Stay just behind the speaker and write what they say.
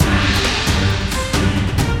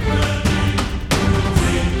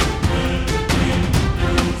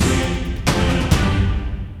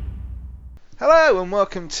Hello and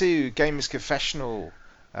welcome to Gamers Confessional,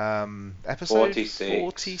 episode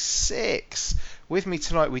 46. With me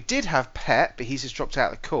tonight we did have Pet, but he's just dropped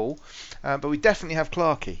out of the call. But we definitely have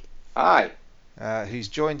Clarky. Hi. Who's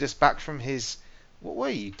joined us back from his... What were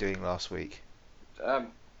you doing last week? Hold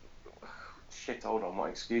on, what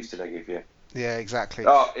excuse did I give you? Yeah, exactly.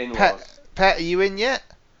 Oh, in-laws. Pet, are you in yet?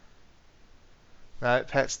 No,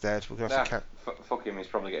 Pet's dead. We're gonna have to... Fuck him, he's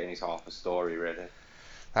probably getting his half a story ready.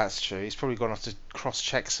 That's true. He's probably gone off to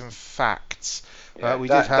cross-check some facts. Yeah.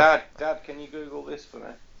 Dad, can you Google this for me?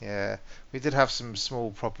 Yeah, we did have some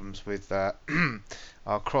small problems with our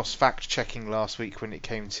cross-fact checking last week when it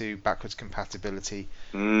came to backwards compatibility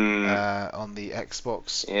on the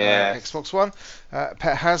Xbox Xbox One.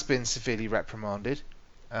 Pet has been severely reprimanded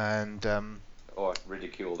and or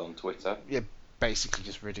ridiculed on Twitter. Yeah, basically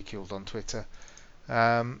just ridiculed on Twitter.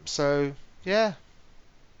 So yeah,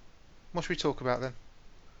 what should we talk about then?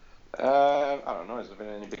 I don't know. Has there been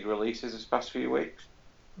any big releases this past few weeks?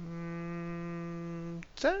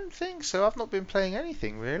 Don't think so. I've not been playing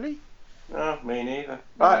anything really. No, me neither.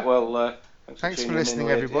 Right, well, thanks for listening,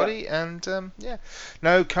 everybody. Yeah. And yeah,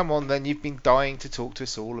 no, come on then. You've been dying to talk to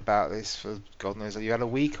us all about this for God knows. You had a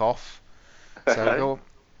week off, so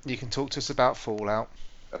you can talk to us about Fallout.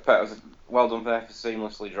 Pet, well done there for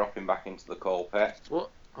seamlessly dropping back into the call, Pet. What?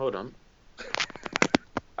 Hold on.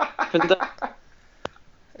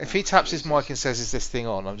 If he taps his mic and says, "Is this thing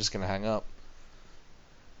on?" I'm just going to hang up.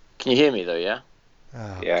 Can you hear me though? Yeah.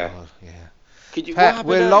 Oh, yeah. God, yeah. Could you? Pet,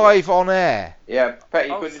 we're live on air. Yeah, Pet,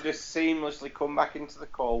 you could have just seamlessly come back into the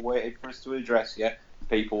call, waited for us to address you.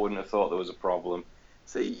 People wouldn't have thought there was a problem.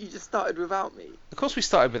 So you just started without me? Of course we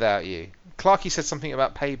started without you. Clarky said something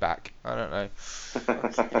about payback. I don't know.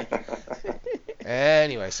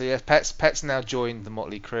 Anyway, so yeah, Pet's now joined the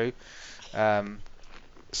Motley crew.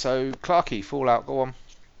 So Clarky, Fallout, go on.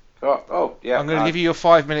 Oh, yeah. I'm going to give you your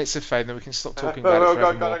 5 minutes of fame, then we can stop talking about it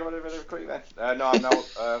forevermore. God, quick then. No, I'm now.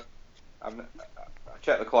 I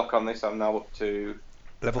checked the clock on this. I'm now up to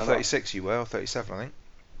level 36. You were, or 37, I think.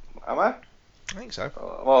 Am I? I think so.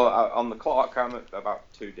 Well, on the clock, I'm at about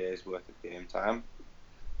 2 days worth of game time.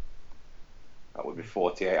 That would be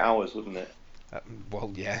 48 hours, wouldn't it?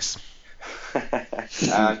 Well, yes.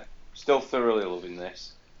 And still thoroughly loving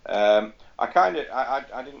this. I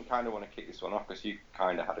didn't kind of want to kick this one off because you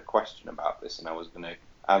kind of had a question about this, and I was going to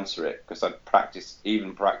answer it because I'd practiced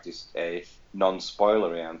a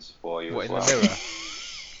non-spoilery answer for you. What, as in well.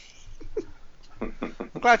 the mirror?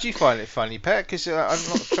 I'm glad you find it funny, Pet, because I'm not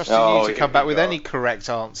trusting you to come back with any correct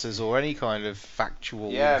answers or any kind of factual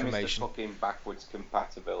information. Mr. fucking backwards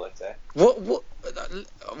compatibility. What?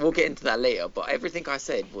 We'll get into that later. But everything I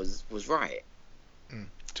said was right.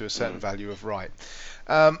 To a certain value of right.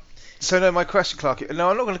 So no, my question, Clark. No,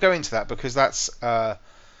 I'm not going to go into that because that's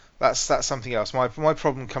something else. My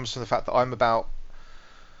problem comes from the fact that I'm about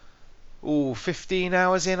 15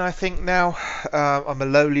 hours in, I think now. I'm a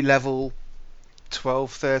lowly level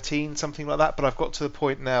 12, 13, something like that. But I've got to the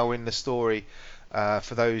point now in the story.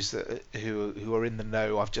 For those who are in the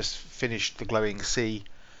know, I've just finished the Glowing Sea.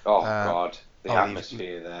 Oh God, the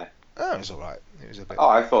atmosphere there. Oh, it was all right. It was a bit. Oh,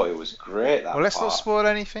 I thought it was great. Well, let's not spoil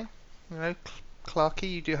anything. You know, Clarky,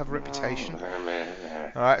 you do have a reputation.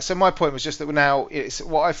 All right. So my point was just that now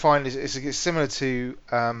what I find is it's similar to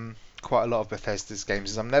quite a lot of Bethesda's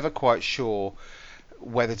games. Is I'm never quite sure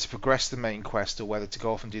whether to progress the main quest or whether to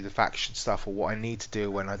go off and do the faction stuff or what I need to do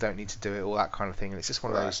when I don't need to do it, all that kind of thing. And it's just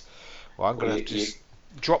one of those. Well, I'm going to just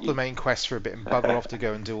drop the main quest for a bit and bugger off to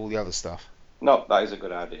go and do all the other stuff. No, that is a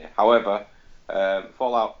good idea. However,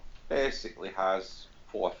 Fallout basically has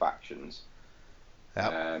 4 factions.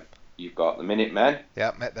 Yep. You've got the Minutemen.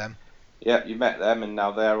 Yeah, met them. Yeah, you met them, and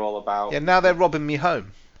now they're all about. Yeah, now they're robbing me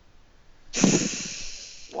home.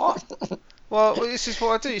 What? Well, this is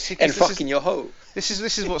what I do. You see, and fucking your hoe. This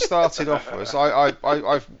is what started off was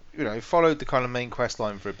I've followed the kind of main quest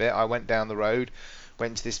line for a bit. I went down the road,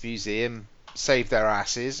 went to this museum, saved their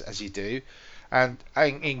asses as you do, and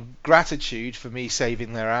in gratitude for me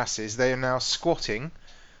saving their asses, they are now squatting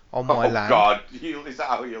on my land. Oh God, is that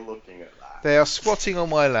how you're looking at that? They are squatting on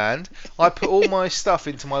my land. I put all my stuff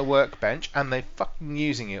into my workbench, and they're fucking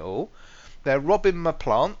using it all. They're robbing my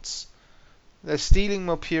plants. They're stealing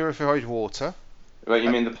my purified water. Well, you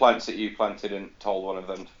mean the plants that you planted and told one of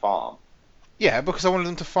them to farm? Yeah, because I wanted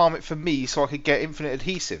them to farm it for me so I could get infinite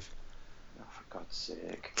adhesive. Oh, for God's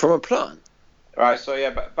sake. From a plant? Right, so yeah,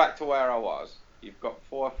 back to where I was. You've got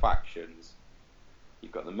 4 factions.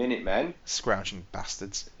 You've got the Minutemen. Scrounging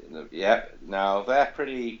bastards. Yeah, now they're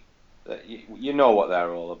pretty... You know what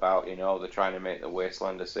they're all about, you know. They're trying to make the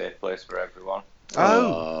wasteland a safe place for everyone.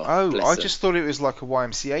 I just thought it was like a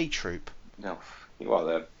YMCA troop. No, Well,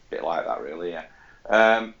 they're a bit like that, really,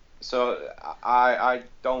 yeah. So I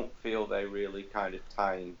don't feel they really kind of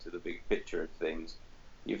tie into the big picture of things.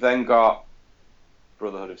 You've then got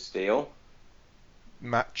Brotherhood of Steel.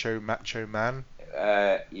 Macho man.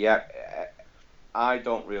 Yeah, I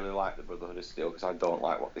don't really like the Brotherhood of Steel because I don't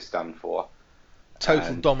like what they stand for.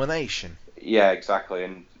 Total domination. Yeah, exactly,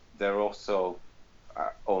 and they're also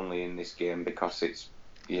only in this game because it's,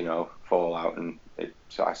 Fallout, and it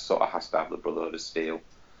sort of has to have the Brotherhood of Steel.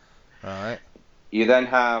 Right. You then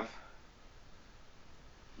have,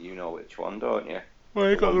 you know which one, don't you? Well,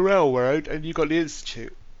 you got the Railroad and you got the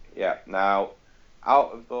Institute. Yeah. Now,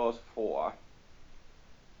 out of those four,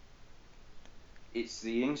 it's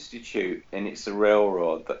the Institute and it's the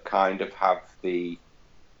Railroad that kind of have the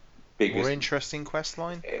biggest... More interesting quest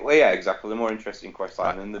line? Well, yeah, exactly. The more interesting quest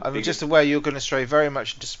line. Right. And the I'm biggest... just aware you're going to stray very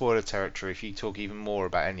much into spoiler territory if you talk even more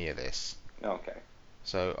about any of this. Okay.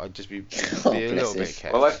 So I'd just be a little bit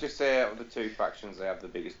careful. Well, let's just say out of the two factions, they have the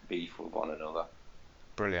biggest beef with one another.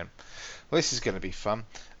 Brilliant. Well, this is going to be fun.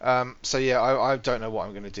 So yeah, I don't know what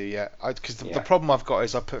I'm going to do yet. Because the problem I've got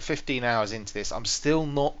is I put 15 hours into this. I'm still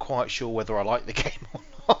not quite sure whether I like the game or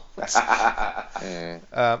not,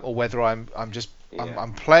 or whether I'm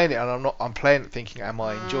playing it and I'm playing it thinking, am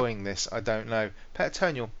I enjoying this? I don't know. Pet,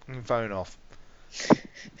 turn your phone off.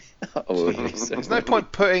 There's no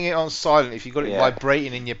point putting it on silent if you've got it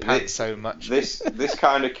vibrating in your pants so much. This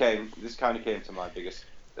kind of came to my biggest,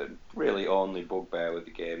 really only bugbear with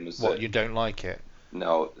the game was what, you don't like it?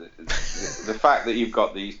 No, the fact that you've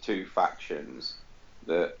got these two factions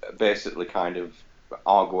that basically kind of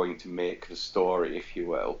are going to make the story, if you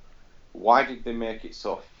will. Why did they make it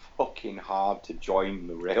so fucking hard to join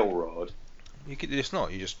the Railroad? You could just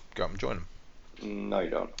not. You just go up and join them. No, you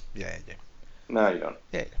don't. Yeah, you do. No, you don't.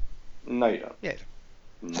 Yeah. No, you don't. Yeah.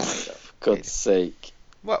 No, you don't. For God's sake.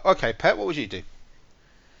 Well, okay, Pet, what would you do?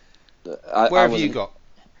 Where have you got?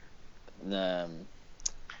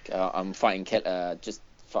 I'm fighting killed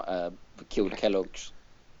Kellogg's.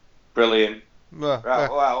 Brilliant. Well,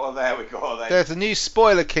 well, there we go then. There's a new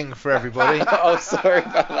spoiler king for everybody. Oh, sorry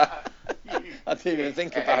about that. I didn't even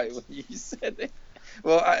think about it when you said it.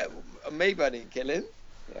 Well, maybe I didn't kill him.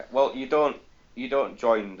 Yeah. Well, you don't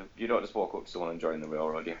just walk up to someone and join the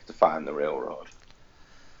Railroad. You have to find the Railroad.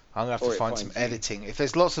 I'm gonna have to find some editing. If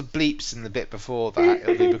there's lots of bleeps in the bit before that,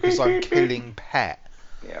 it'll be because I'm killing Pet.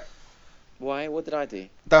 Yeah. Why? What did I do?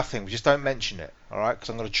 Nothing. Just don't mention it, all right? Because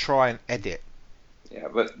I'm gonna try and edit. Yeah,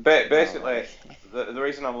 but basically, the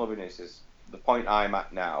reason I'm loving this is the point I'm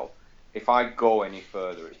at now. If I go any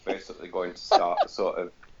further, it's basically going to start to sort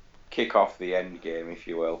of kick off the end game, if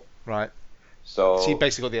you will. Right. So you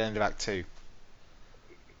basically got the end of Act 2.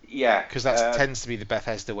 Yeah. Because that tends to be the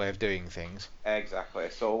Bethesda way of doing things. Exactly.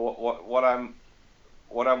 So what I'm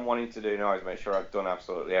wanting to do now is make sure I've done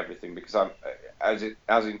absolutely everything, because I'm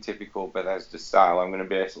as in typical Bethesda style, I'm going to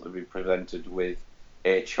basically be presented with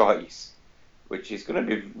a choice, which is going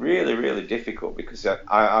to be really, really difficult, because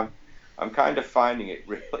I'm kind of finding it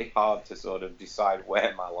really hard to sort of decide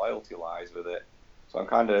where my loyalty lies with it. So I'm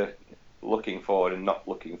kind of looking forward and not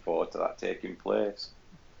looking forward to that taking place.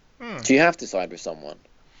 Do you have to side with someone?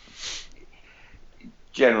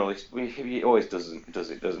 Generally, it always does it,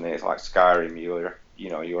 doesn't it? It's like Skyrim.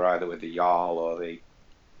 You're either with the Jarl or the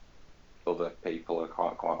other people. I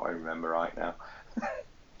can't quite remember right now.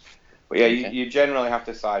 But yeah, okay. you generally have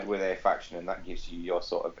to side with a faction, and that gives you your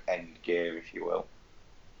sort of end game, if you will.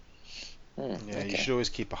 You should always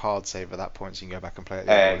keep a hard save at that point, so you can go back and play it.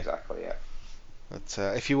 Exactly, yeah. But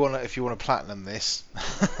if you want to platinum this,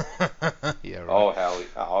 yeah. Right. Oh hell,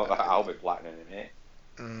 I'll be platinuming it.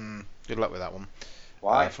 Good luck with that one.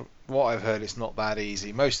 Why? From what I've heard, it's not that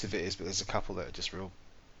easy. Most of it is, but there's a couple that are just real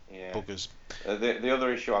buggers. The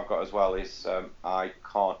other issue I've got as well is I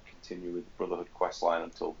can't continue with the Brotherhood questline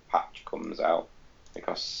until the patch comes out,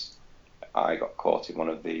 because I got caught in one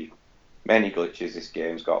of the many glitches this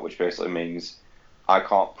game's got, which basically means I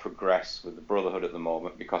can't progress with the Brotherhood at the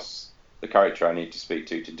moment, because the character I need to speak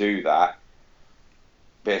to do that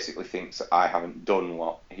basically thinks that I haven't done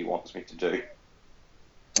what he wants me to do.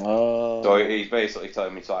 Oh. So he's basically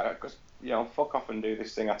telling me to fuck off and do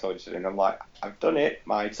this thing I told you to do. And I'm like, I've done it.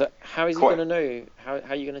 So how is he going to know? How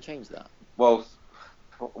are you going to change that? Well,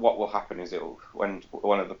 what will happen is when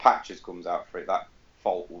one of the patches comes out for it, that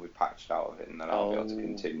fault will be patched out of it, and then I'll be able to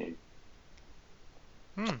continue.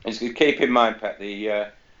 Just keep in mind, Pet,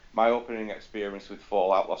 my opening experience with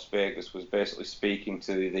Fallout Las Vegas was basically speaking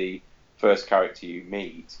to the first character you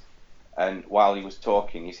meet, and while he was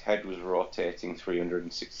talking, his head was rotating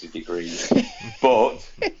 360 degrees,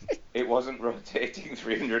 but it wasn't rotating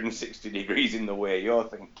 360 degrees in the way you're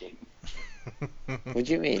thinking. What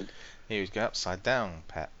do you mean? He was going upside down,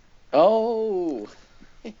 pet. Oh.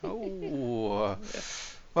 Oh. Yeah.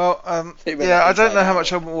 Well, They went yeah, I don't inside know how out.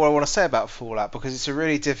 much more I want to say about Fallout because it's a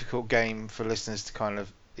really difficult game for listeners to kind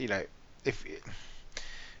of, if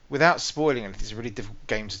without spoiling anything, it's a really difficult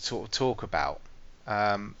game to talk about.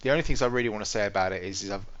 The only things I really want to say about it is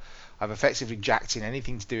I've effectively jacked in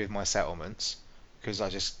anything to do with my settlements because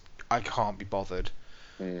I can't be bothered.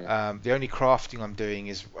 The only crafting I'm doing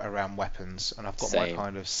is around weapons, and I've got my Same.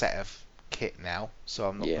 kind of set of kit now, so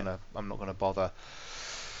I'm not Yeah. gonna bother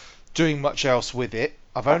doing much else with it.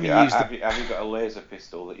 I've Have only you, used have you got a laser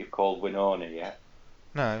pistol that you've called Winona yet?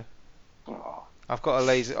 no. Oh. I've got a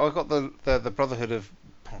laser. I've got the Brotherhood of.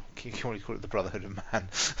 You can only call it the Brotherhood of Man.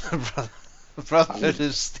 The Brotherhood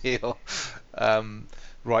of Steel.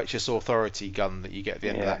 Righteous Authority gun that you get at the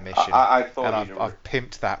end of that mission. I thought and I've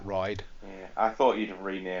pimped that ride. Yeah, I thought you'd have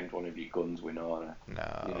renamed one of your guns Winona.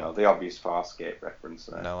 No. You know, the obvious Farscape reference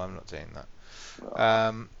there. No, I'm not doing that.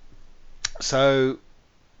 Oh. So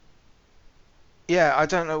yeah, I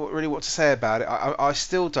don't know really what to say about it. I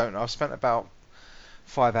still don't know. I've spent about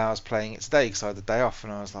 5 hours playing it today because I had the day off,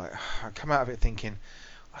 and I was like, I come out of it thinking,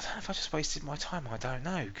 I don't know if I just wasted my time. I don't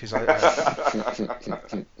know because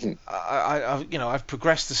I've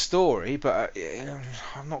progressed the story, but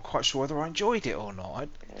I'm not quite sure whether I enjoyed it or not.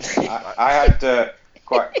 I had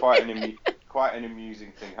quite an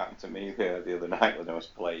amusing thing happen to me the other night when I was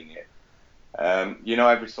playing it.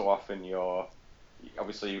 Every so often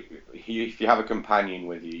obviously if you have a companion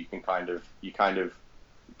with you, you can kind of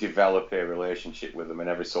develop a relationship with them, and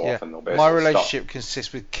every so often they'll basically My relationship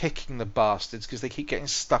consists with kicking the bastards because they keep getting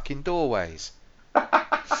stuck in doorways. All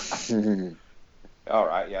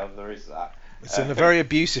right, yeah, there is that. It's a very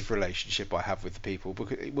abusive relationship I have with the people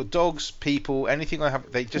because with dogs, people, anything I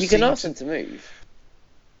have, they just You can ask them to move.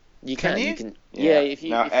 You Can can. you? You can. Yeah. If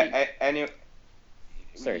you.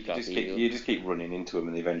 Sorry, you Clarky, just keep running into them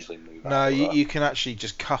and they eventually move. No, you can actually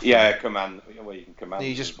just cuff them. Yeah, command. Well, you can command. You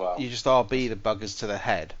them just as well. you just RB the buggers to the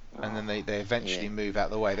head, and then they eventually move out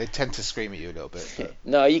the way. They tend to scream at you a little bit. But...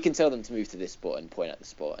 No, you can tell them to move to this spot and point at the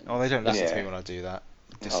spot. And they don't listen to me when I do that.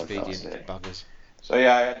 Disobedient okay. buggers. So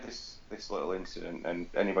yeah, I had this little incident, and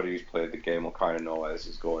anybody who's played the game will kind of know where this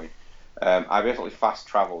is going. I basically fast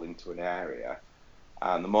travelled into an area,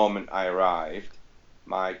 and the moment I arrived,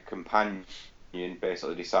 my companion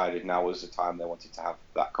basically decided now was the time they wanted to have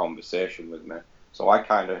that conversation with me. So I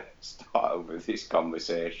kind of started with this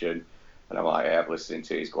conversation, and I'm like, I'm listening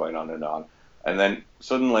to it, it's going on, and then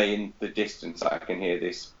suddenly in the distance I can hear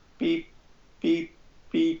this beep, beep,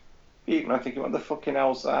 beep, beep, and I'm thinking, what the fucking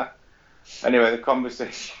hell's that? Anyway, the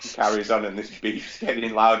conversation carries on, and this beep's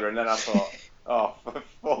getting louder, and then I thought, oh, for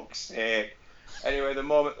fuck's sake. Anyway, the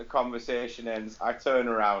moment the conversation ends, I turn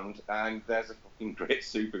around, and there's a fucking great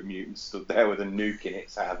super mutant stood there with a nuke in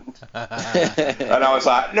its hand. And I was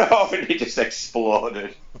like, no, and it just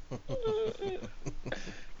exploded.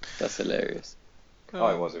 That's hilarious. Oh,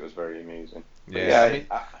 it was very amusing. Yeah,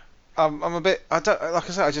 I'm a bit, like I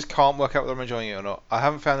said, I just can't work out whether I'm enjoying it or not. I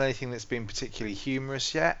haven't found anything that's been particularly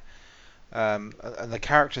humorous yet. And the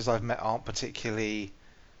characters I've met aren't particularly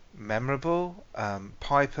memorable.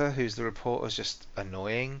 Piper, who's the reporter, is just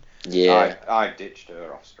annoying. Yeah, I ditched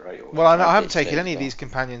her off straight away. Well, I haven't taken any of these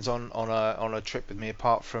companions on a trip with me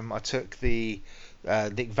apart from I took the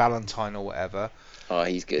Nick Valentine or whatever. Oh,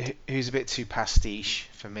 he's good. Who's a bit too pastiche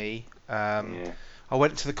for me. I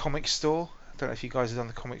went to the comic store. I don't know if you guys have done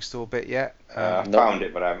the comic store bit yet. I found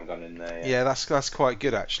it, but I haven't gone in there yet. Yeah, that's quite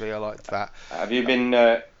good actually. I liked that. Have you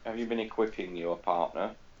been equipping your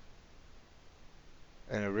partner?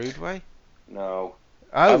 In a rude way? No.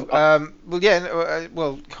 Oh, well, yeah,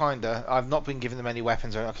 well, kinda. I've not been giving them any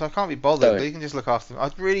weapons because I can't be bothered. They can just look after them.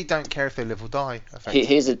 I really don't care if they live or die.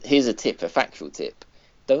 Here's a tip, a factual tip.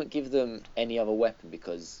 Don't give them any other weapon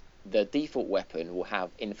because the default weapon will have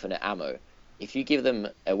infinite ammo. If you give them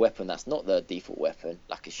a weapon that's not the default weapon,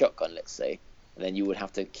 like a shotgun, let's say, then you would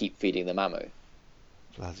have to keep feeding them ammo.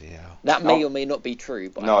 Bloody hell. That may or may not be true,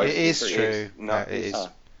 but no, it is true. No, it is.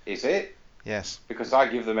 Is it? Yes. Because I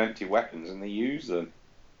give them empty weapons and they use them.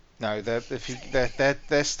 No, their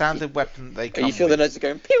standard weapon they come with. Are you sure the notes are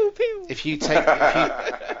going pew pew? If you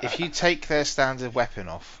take their standard weapon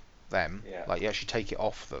off them, like you actually take it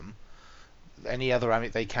off them, any other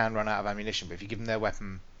they can run out of ammunition. But if you give them their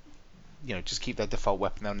weapon, just keep their default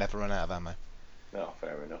weapon, they'll never run out of ammo. No,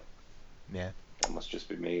 fair enough. Yeah. That must just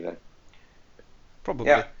be me then. Probably.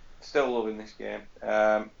 Yeah. Still loving this game.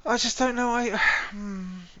 I just don't know.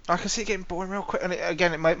 I can see it getting boring real quick. And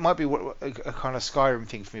it might be a kind of Skyrim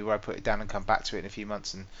thing for me, where I put it down and come back to it in a few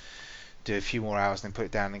months and do a few more hours and then put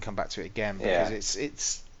it down and come back to it again.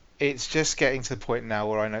 Because It's just getting to the point now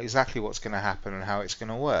where I know exactly what's going to happen and how it's going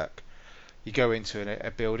to work. You go into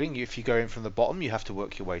a building. If you go in from the bottom, you have to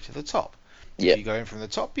work your way to the top. If you go in from the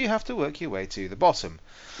top, you have to work your way to the bottom.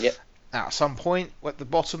 Yep. At some point, at the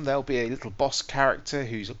bottom, there'll be a little boss character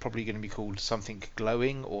who's probably going to be called something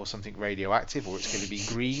glowing or something radioactive, or it's going to be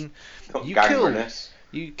green.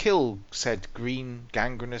 You kill said green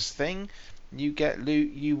gangrenous thing. You get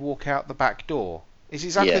loot. You walk out the back door. It's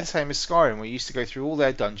exactly the same as Skyrim, where you used to go through all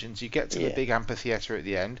their dungeons. You get to the big amphitheater at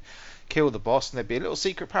the end, kill the boss, and there'd be a little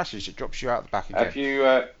secret passage that drops you out the back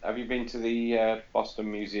again. Have you been to the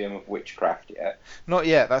Boston Museum of Witchcraft yet? Not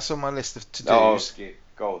yet. That's on my list of to-dos. Oh,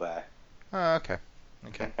 go there. Oh, okay.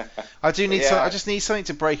 I do need I just need something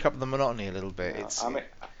to break up the monotony a little bit.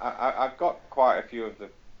 I've got quite a few of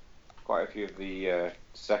the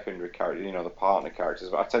secondary characters, the partner characters,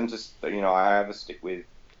 but I tend to, I either stick with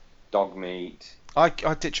dog meat. I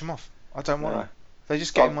ditch them off. I don't want them. They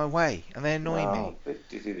just get in my way and they annoy me.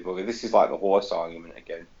 This is like the horse argument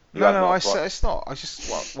again. It's not. I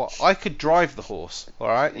just what I could drive the horse. All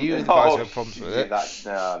right, you the guys who have problems with it.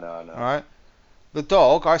 No. All right. The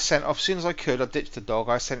dog I sent off as soon as I could. I ditched the dog.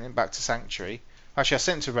 I sent him back to Sanctuary. Actually, I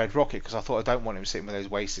sent him to Red Rocket because I thought I don't want him sitting with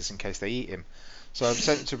those wastes in case they eat him. So I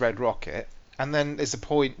sent him to Red Rocket, and then there's a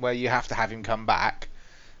point where you have to have him come back.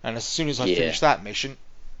 And as soon as I finished that mission,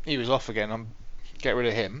 he was off again. Get rid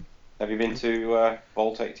of him. Have you been to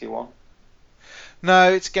Vault 81?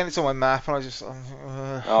 No, it's on my map, and I just.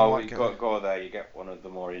 Go there. You get one of the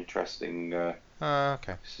more interesting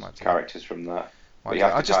characters from that.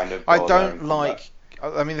 I don't like.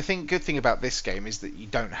 I mean, good thing about this game is that you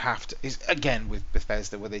don't have to. Is again with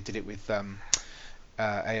Bethesda, where they did it with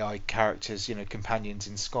AI characters, companions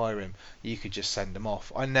in Skyrim. You could just send them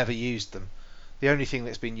off. I never used them. The only thing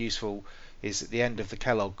that's been useful is at the end of the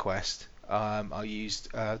Kellogg quest. I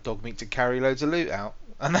used Dogmeat to carry loads of loot out,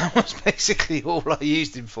 and that was basically all I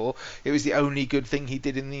used him for. It was the only good thing he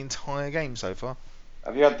did in the entire game so far.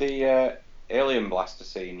 Have you had the Alien Blaster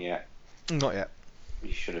scene yet? Not yet.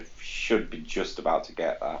 You should be just about to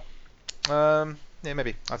get that. Yeah,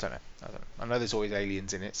 maybe. I don't know. I know there's always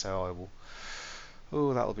aliens in it, so I will.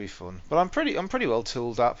 Oh, that'll be fun. But I'm pretty well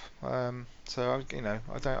tooled up. So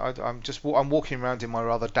I'm walking around in my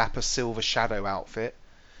rather dapper Silver Shadow outfit,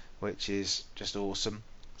 which is just awesome.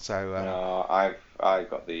 So I've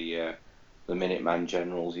got the Minuteman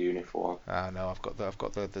General's uniform. No, I've got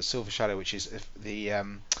the Silver Shadow, which is the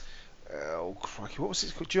oh crikey, what was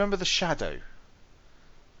it called? Do you remember the Shadow?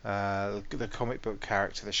 The comic book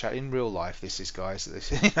character, the Shadow. In real life, this is guys.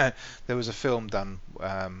 There was a film done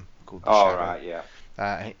called The Shadow. Right, yeah.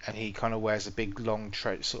 And he kind of wears a big long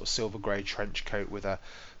sort of silver grey trench coat with a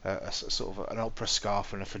sort of an opera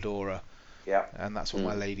scarf and a fedora. Yeah. And that's what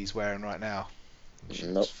my lady's wearing right now.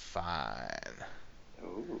 She's fine.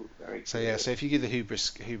 Ooh, very so good. Yeah, so if you give the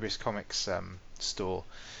Hubris Comics store,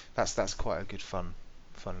 that's quite a good fun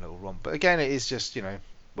little romp. But again, it is just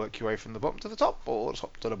work your way from the bottom to the top or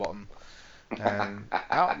top to the bottom and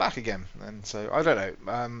out and back again. And so I don't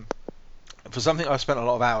know. For something I've spent a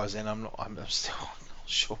lot of hours in, I'm still not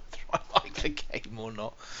sure whether I like the game or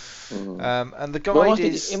not. And the guide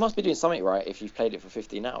it must be doing something right if you've played it for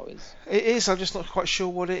 15 hours. It is. I'm just not quite sure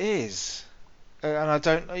what it is. And I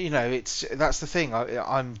don't, that's the thing.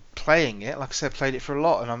 I'm playing it, like I said, played it for a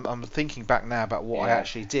lot, and I'm thinking back now about what I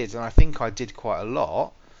actually did, and I think I did quite a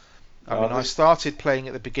lot. I started playing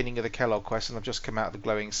at the beginning of the Kellogg quest, and I've just come out of the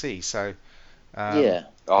Glowing Sea, so.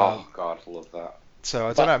 Oh God, I love that. So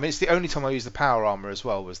I don't know. I mean, it's the only time I used the power armor as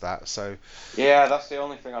well. Was that so? Yeah, that's the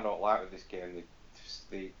only thing I don't like with this game.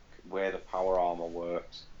 The way the power armor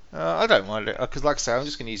works. I don't mind it because, like I say, I'm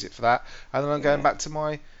just going to use it for that, and then I'm going back to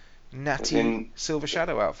my natty Silver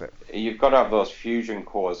Shadow outfit. You've got to have those fusion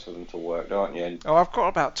cores for them to work, don't you? Oh, I've got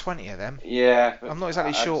about 20 of them. Yeah. I'm not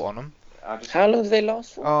exactly short on them. How long do they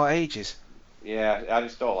last for? Oh, ages. Yeah, I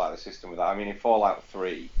just don't like the system with that. I mean, in Fallout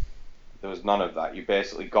 3, there was none of that. You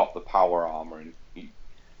basically got the power armor, and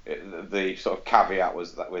the sort of caveat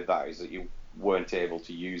was that with that is that you weren't able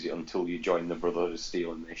to use it until you joined the Brotherhood of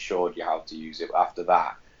Steel, and they showed you how to use it. After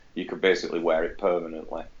that, you could basically wear it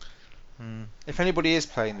permanently. If anybody is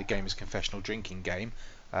playing the game as Confessional drinking game,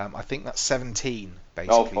 I think that's 17,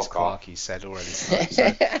 basically, as Clarky said already tonight.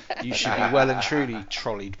 So you should be well and truly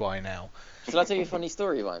trolleyed by now. Shall I tell you a funny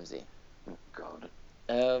story, Vimesy? Oh, God.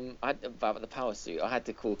 About the power suit, I had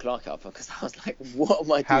to call Clark up because I was like, what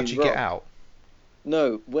am I doing How'd you get out?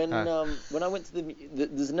 No, when I went to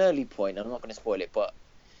there's an early point, and I'm not going to spoil it, but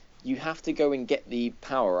you have to go and get the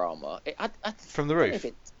power armor. From the roof?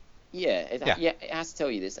 It has to tell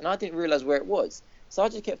you this, and I didn't realise where it was. So I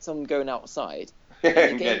just kept on going outside.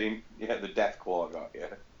 And getting the death claw got you.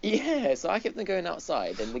 Yeah, so I kept on going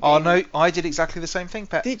outside, and the Oh game. no, I did exactly the same thing,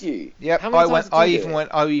 Pet. Did you? Yep, How many times did you do it?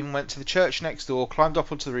 I even went to the church next door, climbed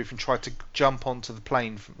up onto the roof, and tried to jump onto the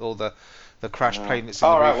plane or the crashed plane that's in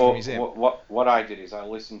the All roof right. of the Well, museum. what I did is I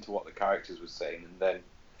listened to what the characters were saying and then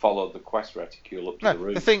followed the quest reticule up to No, the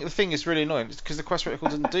room. the thing is really annoying because the quest reticle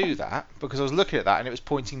doesn't do that because I was looking at that and it was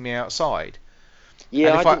pointing me outside. Yeah,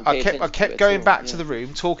 And I if didn't I pay attention to kept it at going all. back to Yeah. the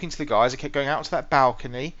room, talking to the guys, I kept going out to that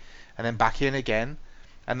balcony and then back in again.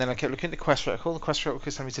 And then I kept looking at the quest reticle. The quest reticle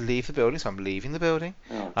was telling me to leave the building, so I'm leaving the building.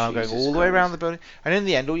 Oh, And I'm going Jesus all the way around Christ. the building. And in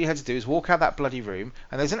the end, all you had to do is walk out that bloody room,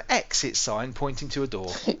 and there's an exit sign pointing to a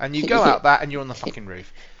door. And you go Yeah. out that, and you're on the fucking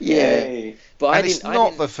roof. Yeah, Yay. but I And it's didn't.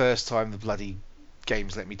 not the first time the bloody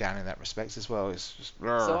game's let me down in that respect as well. It's just.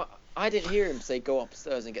 So I didn't hear him say go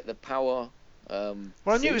upstairs and get the power. Well,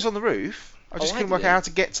 I knew it was on the roof. I just Oh, I couldn't work out didn't. how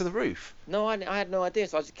to get to the roof. No, I had no idea,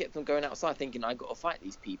 so I just kept on going outside thinking I got to fight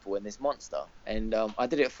these people and this monster. And I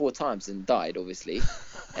did it 4 times and died, obviously.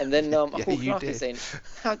 And then I Yeah, called you Clarky did. saying,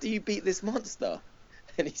 "How do you beat this monster?"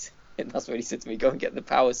 And that's when he said to me, "Go and get the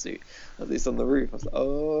power suit." I was on the roof. I was like,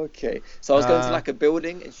 "Oh, okay." So I was going to like a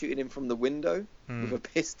building and shooting him from the window with a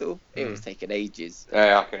pistol. It was taking ages.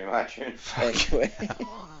 Yeah, I can imagine.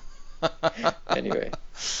 Anyway.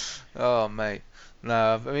 Oh mate,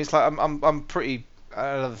 no. I mean, it's like I'm pretty.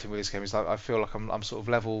 Another thing with this game is like I feel like I'm sort of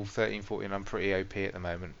level 13, 14. I'm pretty OP at the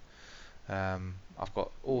moment. I've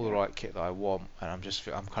got all the right kit that I want, and I'm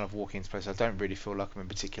kind of walking into places. I don't really feel like I'm in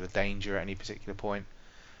particular danger at any particular point.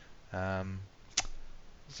 So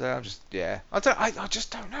I'm just I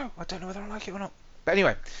just don't know. I don't know whether I like it or not. But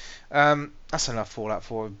anyway, that's enough Fallout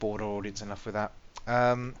 4. Bored our audience enough with that.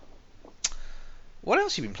 What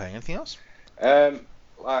else have you been playing? Anything else?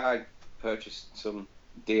 I purchased some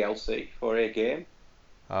DLC for a game.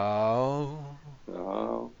 Oh.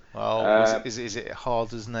 Oh. Well, is it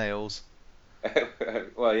hard as nails?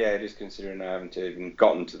 Well, yeah, it is considering I haven't even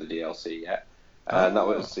gotten to the DLC yet. And that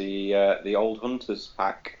was the Old Hunters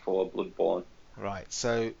pack for Bloodborne. Right,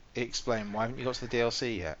 so explain, why haven't you got to the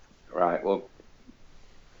DLC yet? Right, well,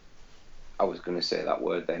 I was going to say that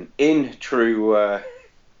word then. In true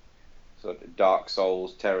sort of Dark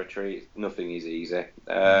Souls territory, nothing is easy.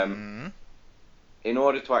 In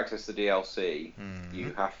order to access the DLC,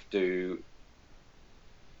 you have to,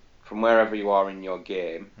 from wherever you are in your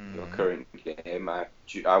game, your current game, I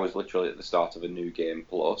was literally at the start of a new game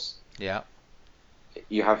plus. Yeah.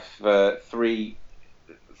 You have 3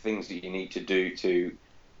 things that you need to do to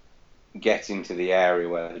get into the area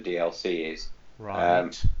where the DLC is.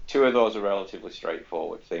 Right. 2 of those are relatively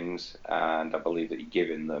straightforward things, and I believe that you're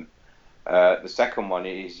given them. The second one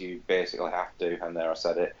is you basically have to, and there I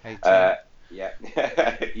said it, yeah,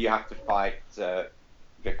 you have to fight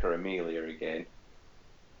Vicar Amelia again.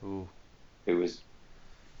 Ooh. Who was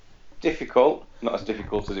difficult, not as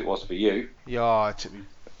difficult as it was for you. Yeah, it took me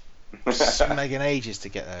smeging ages to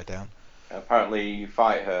get her down. Apparently, you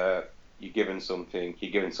fight her, you're given something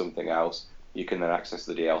else, you can then access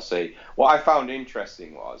the DLC. What I found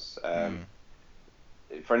interesting was,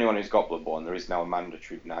 for anyone who's got Bloodborne, there is now a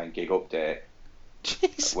mandatory 9 gig update,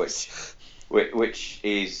 which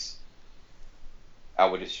is, I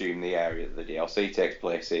would assume, the area that the DLC takes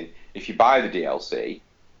place in. If you buy the DLC,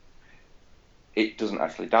 it doesn't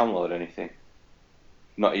actually download anything.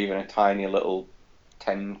 Not even a tiny little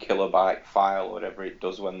 10 kilobyte file, or whatever it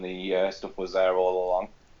does when the stuff was there all along.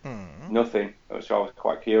 Nothing, which I was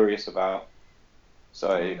quite curious about.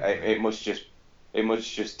 So it must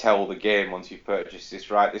just tell the game once you've purchased this,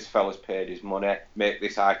 right, this fella's paid his money, make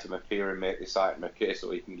this item appear and make this item appear so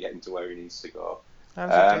he can get into where he needs to go. How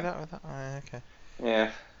does it do that with that? Okay.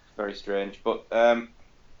 Yeah, very strange. But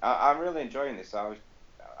I'm really enjoying this. I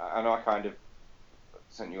know I kind of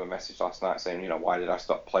sent you a message last night saying, why did I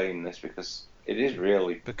stop playing this? Because it is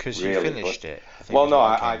really... Because really you finished it, I think. Well, no,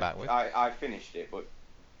 I finished it, but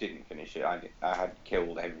didn't finish it. I had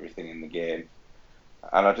killed everything in the game.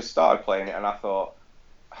 And I just started playing it, and I thought,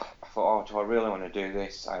 oh, do I really want to do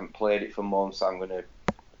this? I haven't played it for months. I'm going to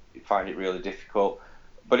find it really difficult.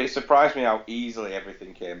 But it surprised me how easily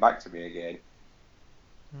everything came back to me again.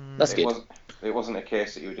 That's good. It wasn't a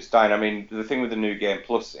case that you were just dying. I mean, the thing with the new game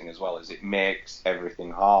plus thing as well is it makes everything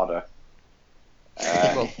harder.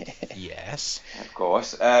 Well, yes, of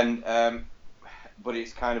course, and but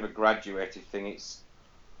it's kind of a graduated thing. It's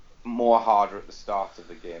more harder at the start of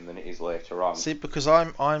the game than it is later on. See, because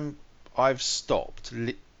I've stopped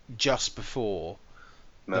just before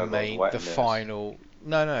the final.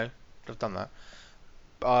 No, I've done that.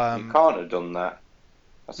 You can't have done that.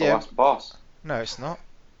 That's the last boss. No, it's not.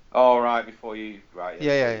 Oh, right, before you... Right,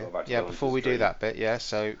 yeah, before we do that bit, yeah,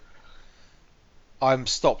 so I'm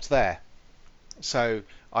stopped there. So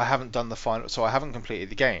I haven't done the final, so I haven't completed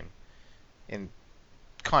the game. In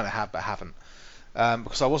kind of have, but haven't.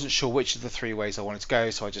 Because I wasn't sure which of the 3 ways I wanted to go,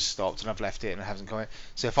 so I just stopped and I've left it and I haven't gone.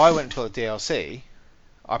 So if I went until the DLC,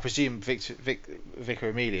 I presume Vicar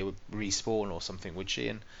Amelia would respawn or something, would she?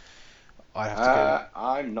 And I'd have to go.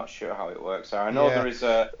 I'm not sure how it works. I know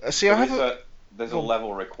Yeah. there's a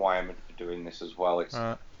level requirement for doing this as well. It's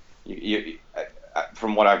Right. you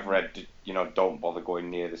from what I've read, don't bother going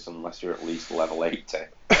near this unless you're at least level 80.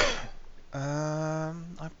 I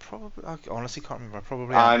honestly can't remember. I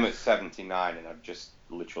probably. I'm at 79 and I'm just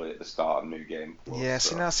literally at the start of New Game Plus.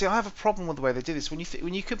 Yeah. See, I have a problem with the way they do this. When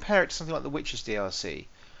you compare it to something like the Witcher's DLC,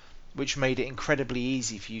 which made it incredibly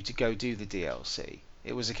easy for you to go do the DLC.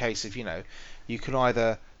 It was a case of you can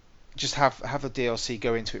either just have the DLC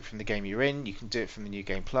go into it from the game you're in. You can do it from the New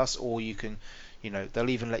Game Plus, or you can, they'll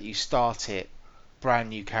even let you start it, brand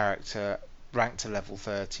new character, ranked to level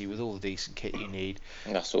 30 with all the decent kit you need.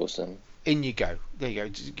 That's awesome. In you go. There you go.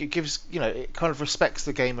 It gives, it kind of respects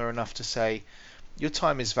the gamer enough to say, your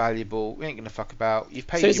time is valuable. We ain't gonna fuck about. You've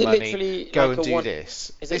paid your money. Go and do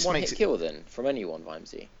this. Is it one hit kill then from anyone,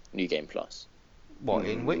 Vimesy? New Game Plus. What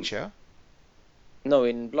in Witcher? No,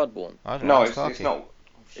 in Bloodborne. I don't know. It's not.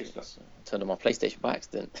 I turned on my PlayStation by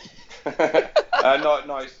accident.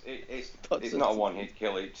 No, it's not a one hit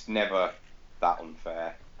kill. It's never that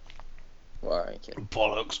unfair. Right, okay.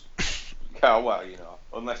 Bollocks. Oh, well,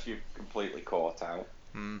 unless you've completely caught out.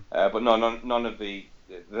 But no, none of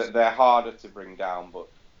they're harder to bring down, but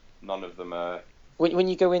none of them are. When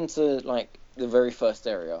you go into like the very first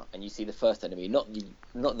area and you see the first enemy, not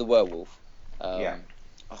the werewolf. Yeah.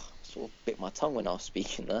 Oh, I sort of bit my tongue when I was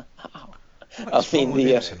speaking there. I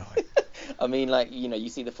mean, like you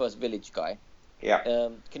see the first village guy. Yeah.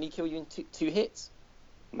 Can he kill you in two hits?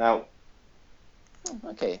 No. Oh,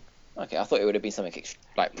 okay. I thought it would have been something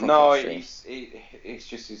like proper no, extreme.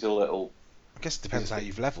 he's a little. I guess it depends how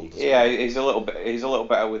you've leveled. Yeah, he's a little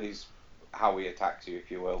better with how he attacks you, if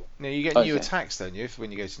you will. Now you get new attacks, don't you?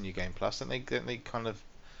 When you go to New Game Plus, don't they kind of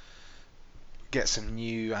get some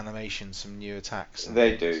new animations, some new attacks?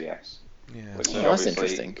 They do, yes. Yeah, that's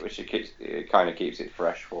interesting. Which it kind of keeps it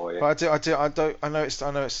fresh for you. But I know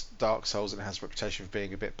it's Dark Souls and it has a reputation for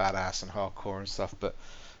being a bit badass and hardcore and stuff, but.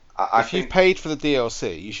 If you've paid for the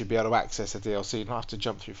DLC, you should be able to access the DLC. You don't have to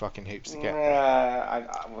jump through fucking hoops to get there.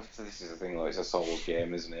 This is the thing, though. It's a Souls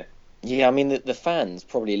game, isn't it? Yeah, I mean, the fans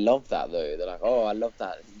probably love that, though. They're like, oh, I love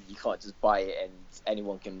that. You can't just buy it and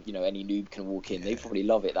anyone can, any noob can walk in. They probably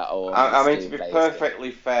love it. I mean, to be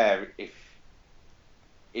perfectly fair,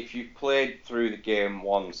 if you've played through the game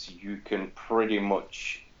once, you can pretty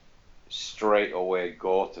much straight away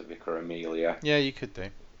go to Vicar Amelia. Yeah, you could do.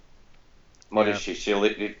 What is she?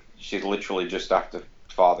 She's literally just after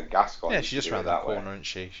Father Gascoigne. Yeah, she's just around that corner, isn't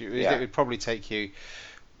she? It would probably take you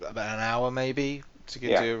about an hour, maybe, to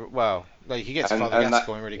get to. Well, no, you can get to Father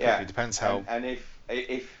Gascoigne really quickly. Depends how. And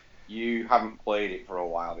if you haven't played it for a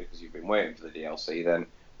while because you've been waiting for the DLC, then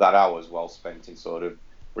that hour's well spent in sort of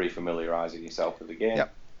refamiliarising yourself with the game.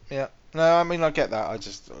 Yep. Yeah. No, I mean I get that. I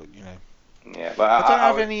just Yeah, but I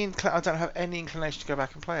don't have any inclination to go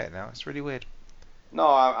back and play it now. It's really weird. No,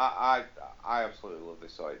 I absolutely love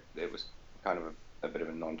this. So it was kind of a bit of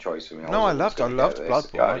a non-choice for me. I loved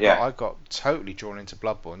Bloodborne. Yeah. I got totally drawn into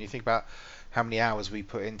Bloodborne. You think about how many hours we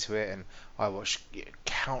put into it, and I watched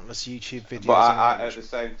countless YouTube videos. But at the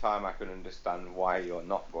same time, I can understand why you're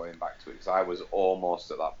not going back to it, because I was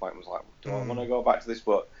almost at that point. Was like, do I want to go back to this?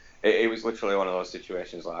 But it was literally one of those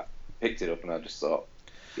situations. Like, I picked it up and I just thought,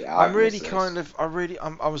 yeah. I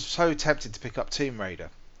was so tempted to pick up Tomb Raider.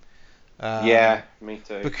 Yeah, me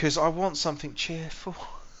too. Because I want something cheerful.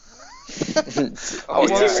 I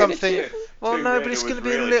want something. Well, no, but it's going to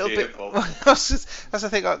be a little bit. That's the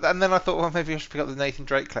thing. And then I thought, well, maybe I should pick up the Nathan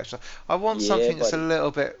Drake collection. I want something that's a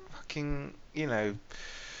little bit fucking,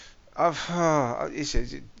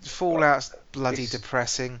 Fallout's bloody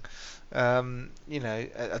depressing. I don't want to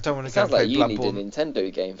go and play Bloodborne. Sounds like you need a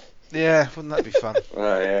Nintendo game. Yeah, wouldn't that be fun?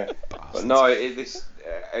 Yeah. But no,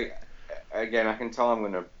 again, I can tell I'm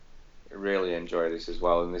going to really enjoy this as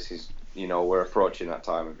well, and this is, we're approaching that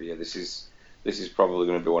time of year. This is probably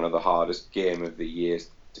going to be one of the hardest game of the years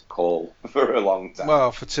to call for a long time.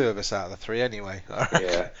 Well, for 2 of us out of the 3 anyway.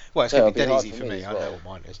 Yeah. Well, it's going to be dead easy for me. I know what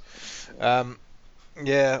mine is.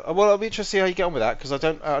 Yeah. Well, I'll be interested to see how you get on with that, because I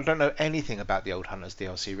don't know anything about the Old Hunters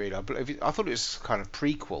DLC really. I thought it was kind of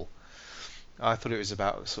prequel. I thought it was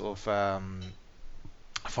about sort of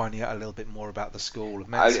finding out a little bit more about the school of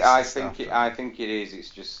medicine. I think it is. It's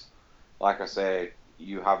just, like I say,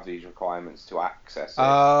 you have these requirements to access it.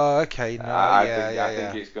 Oh, okay. No, I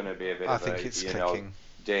think it's going to be a bit of a, clicking.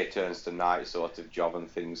 day turns to night sort of job and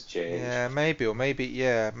things change. Yeah, maybe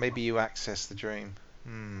you access the dream.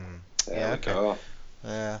 There we go.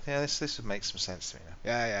 Yeah, this would make some sense to me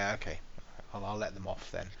now. Yeah, okay. I'll let them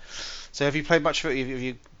off then. So have you played much of it? Have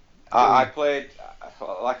you? I played,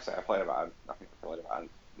 like I said, I played about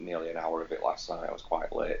nearly an hour of it last night. I was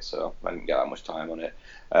quite late, so I didn't get that much time on it.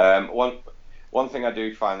 One thing I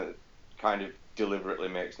do find that kind of deliberately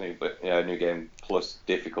makes New Game Plus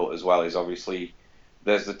difficult as well is obviously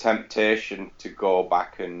there's the temptation to go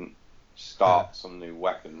back and start some new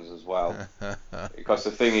weapons as well. Because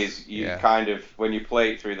the thing is, you kind of, when you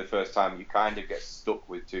play it through the first time, you kind of get stuck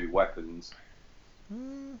with 2 weapons.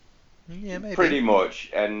 Yeah, maybe. Pretty much,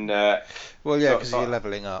 and because you're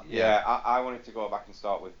leveling up. Yeah, I wanted to go back and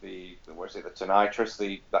start with the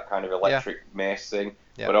Tonitrus, that kind of electric mace thing.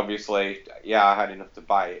 Yeah. But obviously, I had enough to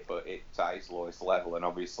buy it, but it's at its lowest level, and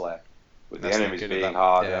obviously, with the enemies being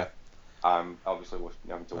harder, I'm obviously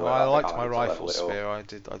having to work. I liked my rifle spear. I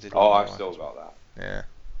did. I've still got that.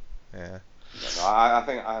 Yeah. No, I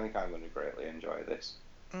think I'm going to greatly enjoy this.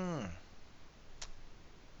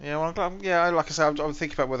 Yeah, well, I'm glad. Yeah, like I said, I'm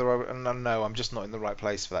thinking about whether I'm just not in the right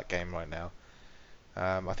place for that game right now.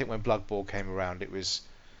 I think when Bloodborne came around,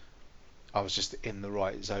 I was just in the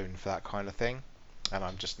right zone for that kind of thing, and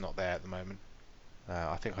I'm just not there at the moment.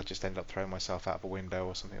 I think I'd just end up throwing myself out of a window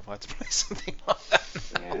or something if I had to play something like that.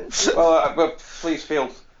 Yeah. Well, but please feel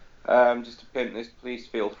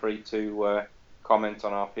free to comment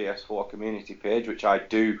on our PS4 community page, which I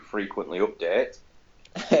do frequently update.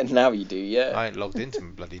 Now you do, yeah. I ain't logged into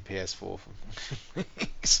my bloody PS4 for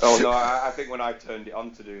weeks. Oh no, I think when I turned it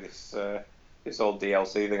on to do this old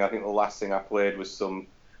DLC thing, I think the last thing I played was some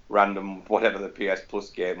random whatever the PS Plus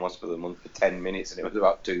game was for the month for 10 minutes, and it was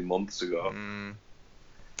about 2 months ago.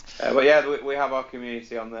 But yeah, we have our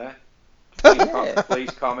community on there.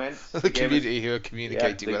 Please comment. The community who are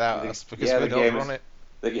communicating without us because we're not on it.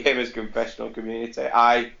 The Gamers Confessional community.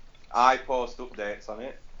 I post updates on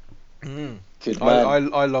it. Good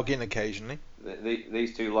man. I log in occasionally.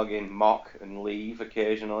 These two log in, mock, and leave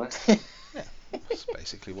occasionally. Yeah, that's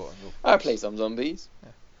basically what I play some zombies.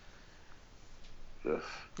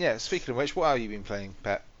 Yeah, speaking of which, what have you been playing,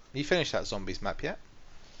 Pet? You finished that zombies map yet?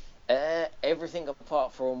 Everything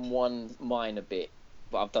apart from one minor bit,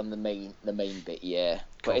 but I've done the main bit, yeah.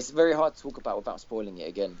 Cool. But it's very hard to talk about without spoiling it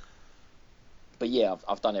again. But yeah,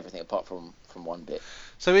 I've done everything apart from one bit.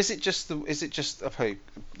 So is it just the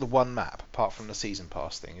one map apart from the season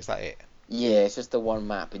pass thing? Is that it? Yeah, it's just the one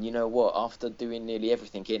map, and you know what? After doing nearly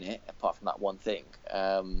everything in it, apart from that one thing,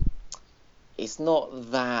 it's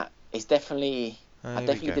not that. It's definitely. I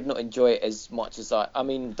definitely did not enjoy it as much as I. I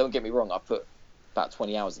mean, don't get me wrong. I put about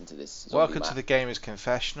 20 hours into this. Welcome to the Gamers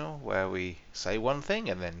Confessional, where we say one thing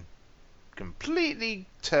and then completely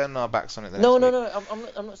turn our backs on it. No.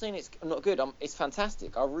 I'm not saying it's not good. It's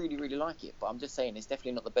fantastic. I really, really like it. But I'm just saying it's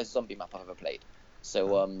definitely not the best zombie map I've ever played.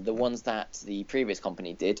 So the ones that the previous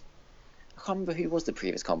company did, I can't remember who was the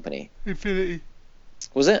previous company. Infinity.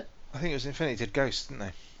 Was it? I think it was Infinity. Did Ghost, didn't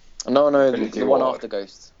they? No, the one after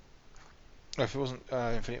Ghost. No, if it wasn't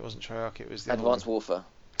Infinity, it wasn't Treyarch. It was the Advanced Warfare.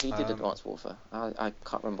 Who did Advanced Warfare? I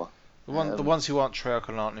can't remember. The ones who aren't Treyarch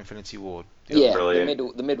and aren't Infinity Ward. Yeah,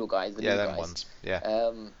 the middle guys. The them guys. Ones.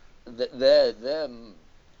 Yeah. Their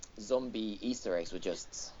zombie Easter eggs were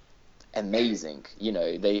just amazing. You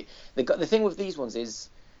know, they got the thing with these ones is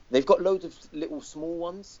they've got loads of little small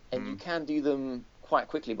ones, and you can do them quite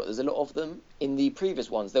quickly. But there's a lot of them. In the previous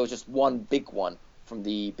ones, there was just one big one from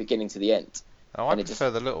the beginning to the end. Oh, I prefer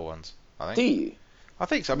the little ones. I think. Do you? I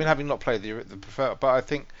think so. I mean, having not played the prefer, but I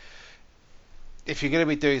think if you're going to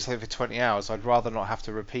be doing something for 20 hours, I'd rather not have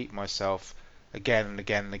to repeat myself again and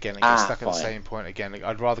again and again and get stuck at the same point again.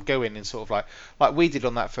 I'd rather go in and sort of like we did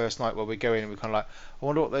on that first night where we go in and we're kind of like, I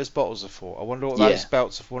wonder what those bottles are for. I wonder what those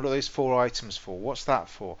belts are for. I wonder what those 4 items for. What's that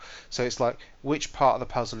for? So it's like, which part of the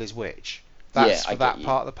puzzle is which? That's for that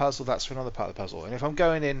part of the puzzle. That's for another part of the puzzle. And if I'm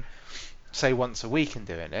going in, say once a week and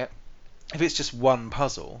doing it, if it's just one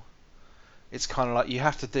puzzle, it's kind of like you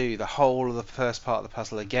have to do the whole of the first part of the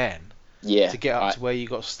puzzle again to get up to where you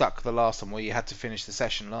got stuck the last time, where you had to finish the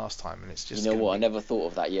session last time, and it's just. You know what? I never thought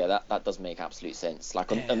of that. Yeah, that does make absolute sense.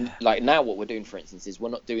 Like, like now, what we're doing, for instance, is we're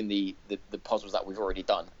not doing the puzzles that we've already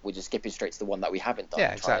done. We're just skipping straight to the one that we haven't done.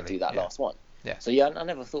 And trying to do that last one. Yeah. So yeah, I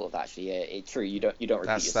never thought of that actually. Yeah, it's true. You don't repeat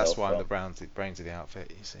yourself. That's why I'm the brains of the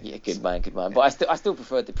outfit. You see. Yeah, good man. But I still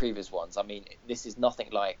preferred the previous ones. I mean, this is nothing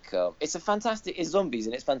like. It's zombies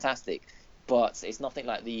and it's fantastic. But it's nothing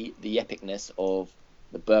like the epicness of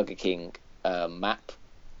the Burger King map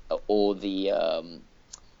or the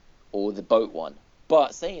boat one.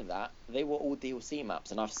 But saying that, they were all DLC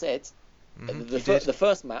maps, and I've said The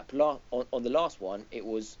first map on the last one, it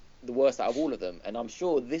was the worst out of all of them, and I'm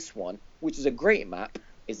sure this one, which is a great map,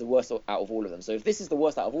 is the worst out of all of them. So if this is the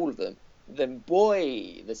worst out of all of them, then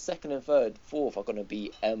boy, the second and third, fourth are gonna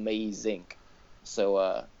be amazing.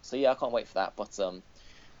 So yeah, I can't wait for that. But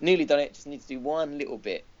nearly done it. Just need to do one little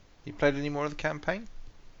bit. You played any more of the campaign?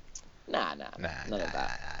 Nah, none of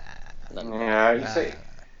that.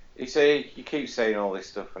 You keep saying all this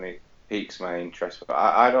stuff and it piques my interest, but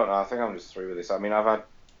I don't know. I think I'm just through with this. I mean, I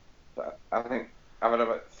think I've had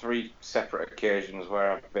about 3 separate occasions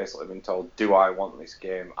where I've basically been told, "Do I want this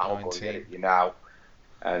game? I'll go and get it you now,"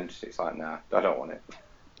 and it's like, nah, I don't want it.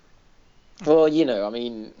 Well, I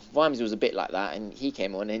mean, Vimesy was a bit like that, and he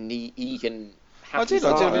came on and he can. I did.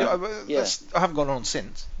 I haven't gone on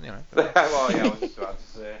since. Well, yeah, I was just about to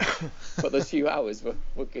say. But those few hours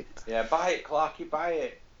were good. Yeah, buy it, Clarky, buy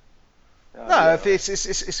it.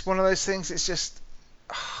 It's one of those things. It's just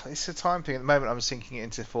it's a time thing. At the moment, I'm sinking it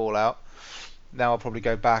into Fallout. Now I'll probably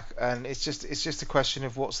go back, and it's just a question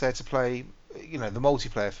of what's there to play. The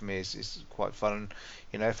multiplayer for me is quite fun.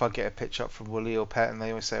 If I get a pitch up from Wooly or Pet, and they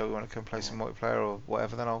always say, "Oh, we want to come play some multiplayer or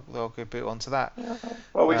whatever," then I'll go a bit onto that. Yeah.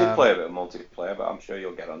 Well, we did play a bit of multiplayer, but I'm sure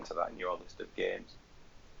you'll get onto that in your list of games,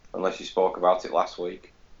 unless you spoke about it last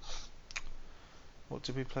week. What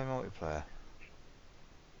did we play multiplayer?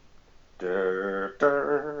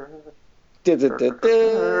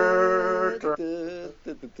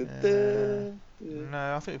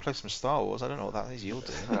 No, I think we played some Star Wars. I don't know what that is you're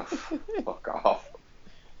doing. Fuck off.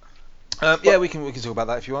 Yeah, we can talk about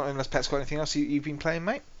that if you want. Unless Pet's got anything else you've been playing,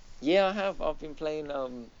 mate. Yeah, I have. I've been playing.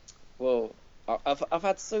 Well, I've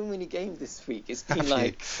had so many games this week. It's been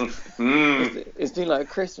like it's been like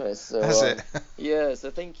Christmas. So, has it? Yeah.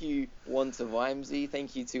 So thank you to Vimesy.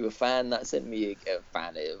 Thank you to a fan that sent me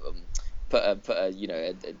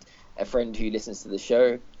a friend who listens to the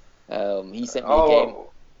show. He sent me a game.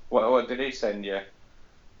 What did he send you?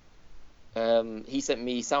 He sent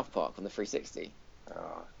me South Park on the 360.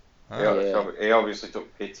 He obviously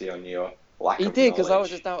took pity on your lack of knowledge. He did, because I was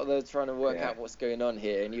just out there trying to work out what's going on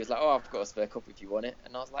here, and he was like, "Oh, I've got a spare copy if you want it."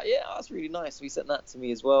 And I was like, "Yeah, that's really nice." So he sent that to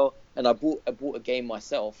me as well, and I bought a game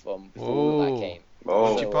myself before that came.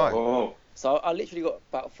 What did you buy? So I literally got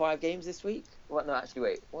about 5 games this week. Well, no, actually,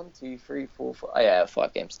 wait, 1, 2, 3, 4, 5. Oh, yeah,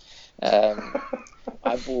 5 games.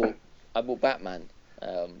 I bought Batman,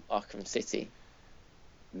 Arkham City.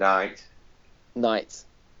 Knight.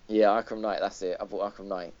 Yeah, Arkham Knight. That's it. I bought Arkham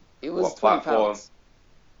Knight. It was £20.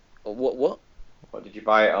 What? What did you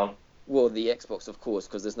buy it on? Well, the Xbox, of course,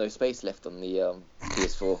 because there's no space left on the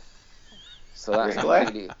PS4. So that's really?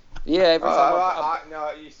 really... Yeah, every time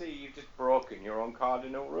no, you see, you've just broken your own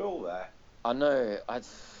cardinal rule there. I know. I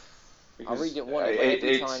really didn't want it, but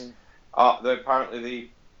every time... apparently the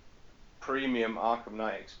premium Arkham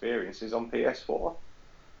Knight experience is on PS4.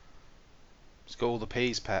 It's got all the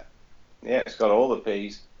P's, Pet. Yeah, it's got all the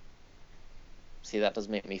P's. See, that does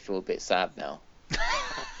make me feel a bit sad now.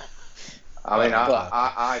 I mean,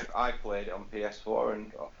 I played it on PS4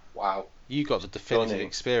 and wow. You got the definitive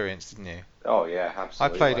experience, didn't you? Oh yeah,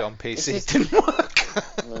 absolutely. I played it on PC. It didn't work.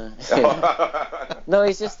 No,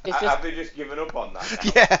 it's just. Have they just given up on that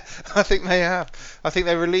now? Yeah, I think they have. I think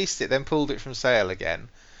they released it, then pulled it from sale again,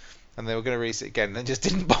 and they were going to release it again, and then just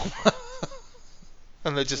didn't bother.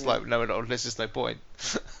 And they're just like, no, there's just no point.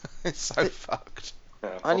 It's so fucked.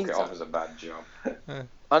 I need it off as a bad job.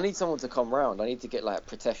 I need someone to come round. I need to get like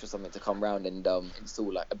Pritesh or something to come round and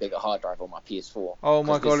install like a bigger hard drive on my PS4. Oh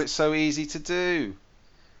my god, it's so easy to do.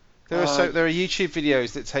 There are YouTube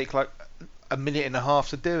videos that take like a minute and a half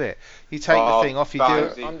to do it. You take the thing off, you do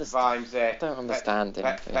it. I don't understand him.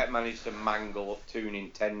 Pet managed to mangle up 2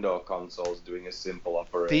 Nintendo consoles doing a simple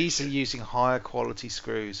operation. These are using higher quality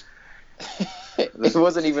screws. It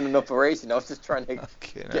wasn't even an operation. I was just trying to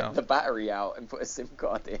get the battery out and put a SIM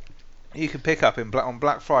card in. You can pick up on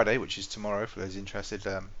Black Friday, which is tomorrow for those interested.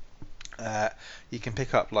 You can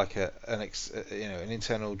pick up like an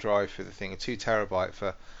internal drive for the thing, a 2 terabyte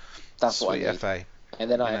for Sweet FA. And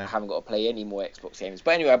then I haven't got to play any more Xbox games.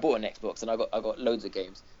 But anyway, I bought an Xbox and I got loads of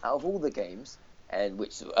games. Out of all the games, and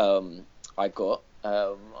which I got,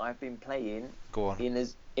 I've been playing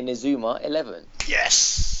Inazuma 11.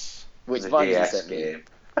 Yes. Which Vimesy sent me.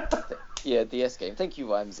 Yeah, DS game. Thank you,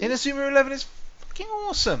 Vimesy. Inazuma 11 is fucking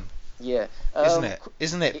awesome. Yeah.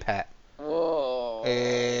 Isn't it, Pet? Whoa.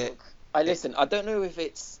 Listen, I don't know if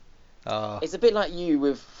it's... It's a bit like you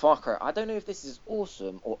with Far Cry. I don't know if this is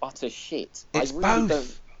awesome or utter shit. It's really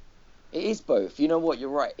both. It is both. You know what? You're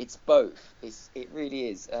right. It's both. It really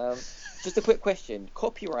is. Just a quick question.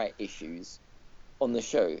 Copyright issues on the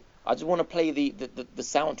show. I just want to play the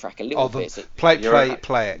soundtrack a little bit. So play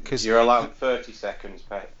it, because you're allowed 30 seconds,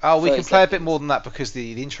 Pet. we can play a bit more than that, because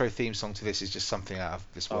the intro theme song to this is just something out of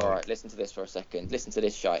this world. All right, listen to this for a second. Listen to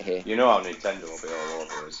this shite here. You know how Nintendo will be all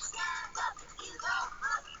over us.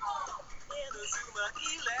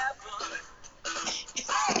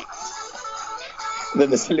 Then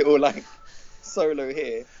there's a little like solo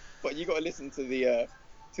here, but you got to listen to the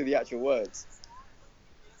actual words.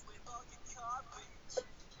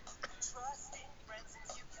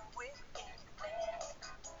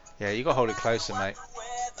 Yeah, you got to hold it closer, mate.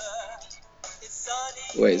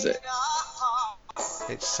 Where is it?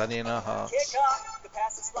 It's sunny in our hearts.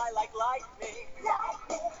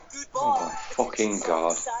 Oh my fucking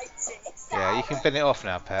god. Yeah, you can bin it off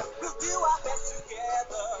now, Pet.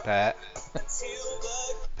 Pet,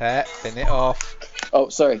 bin it off. Oh,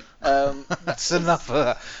 sorry. That's enough of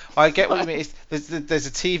that. I get what you mean. There's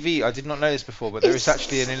a TV. I did not know this before, but there is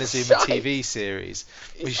actually an Inazuma TV series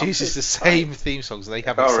which uses the same theme songs. They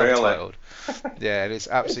have it subtitled. Yeah, and it's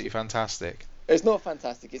absolutely fantastic. It's not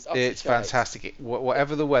fantastic. It's fantastic.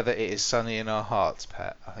 Whatever the weather, it is sunny in our hearts,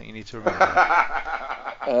 Pet. I think you need to remember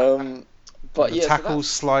that. But the tackles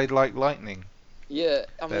slide like lightning. Yeah,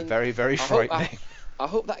 they're very, very frightening. I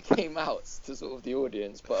hope that came out to sort of the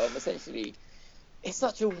audience, but essentially, it's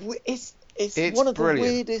such a it's one of brilliant.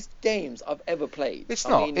 The weirdest games I've ever played. It's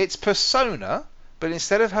not. It's Persona, but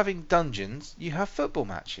instead of having dungeons, you have football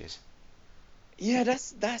matches. Yeah,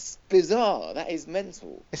 that's bizarre. That is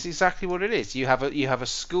mental. It's exactly what it is. You have a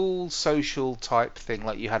school social type thing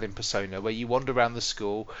like you had in Persona, where you wander around the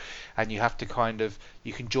school, and you have to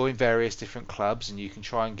you can join various different clubs, and you can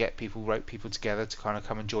try and rope people together to kind of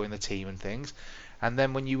come and join the team and things. And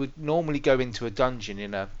then when you would normally go into a dungeon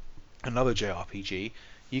in another JRPG,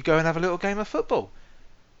 you go and have a little game of football.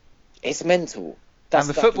 It's mental. And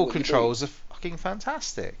the football controls are fucking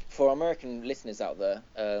fantastic. For American listeners out there,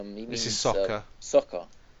 this is soccer. Soccer.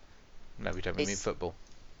 No, we don't mean football.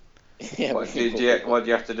 Yeah, what do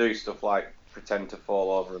you have to do? Stuff like pretend to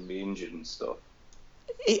fall over and be injured and stuff.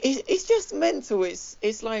 It's just mental.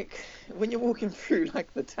 It's like when you're walking through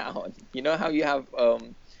like the town. You know how you have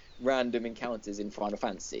random encounters in Final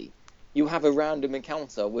Fantasy? You have a random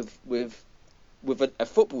encounter with a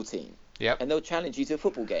football team. Yep. And they'll challenge you to a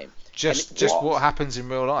football game. Just what happens in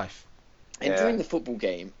real life. And during the football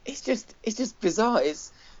game, it's just bizarre.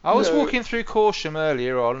 I was walking through Corsham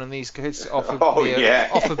earlier on, and these kids offered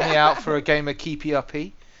me out for a game of keepy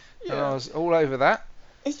uppy, and I was all over that.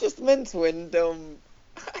 It's just mental, and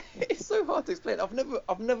it's so hard to explain. I've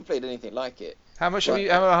never played anything like it. How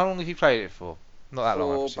long have you played it for? Not that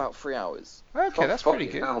long. For about 3 hours. Okay, that's pretty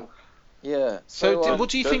good. Hell. Yeah. So what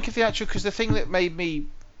do you think of the actual? Because the thing that made me,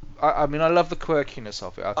 I mean, I love the quirkiness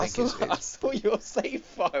of it. I saw your save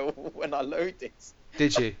file when I loaded.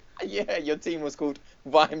 Did you? Yeah, your team was called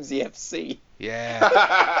Vimesy FC. Yeah.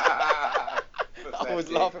 I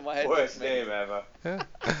was laughing my head off. Worst name ever.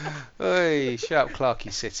 Hey, shout out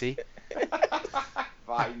Clarky City.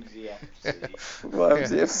 Vimesy FC.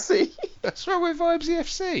 Vimesy FC. That's right, we're Vimesy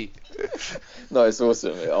FC. No, it's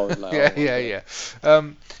awesome. I was like, yeah.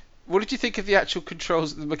 What did you think of the actual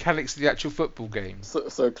controls, the mechanics of the actual football game?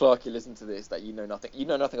 So Clarky, listen to this. That you know nothing. You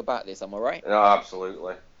know nothing about this. Am I right? No,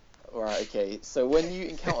 absolutely. Right. Okay. So when you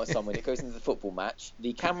encounter someone, it goes into the football match.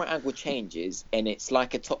 The camera angle changes, and it's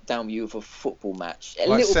like a top-down view of a football match.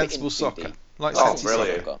 Like sensible soccer. Like sensible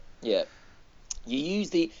soccer. Yeah. You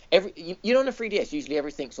use you know on a 3DS usually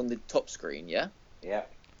everything's on the top screen, yeah? Yeah.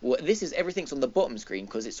 Well, this is everything's on the bottom screen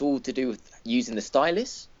because it's all to do with using the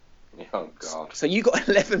stylus. Oh god. So you got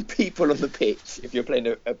 11 people on the pitch. If you're playing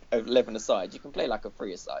a 11 aside, you can play like a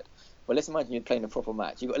 3 aside. But let's imagine you're playing a proper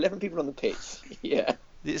match. You got 11 people on the pitch. Yeah.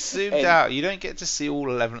 It's zoomed out. You don't get to see all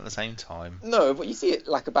 11 at the same time. No, but you see it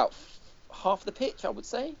like about half the pitch, I would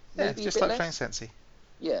say. Maybe just like playing Sensi.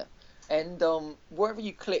 Yeah. And wherever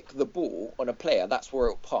you click the ball on a player, that's where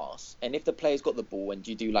it'll pass. And if the player's got the ball and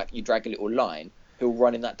you drag a little line, he'll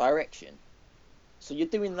run in that direction. So you're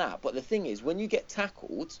doing that. But the thing is, when you get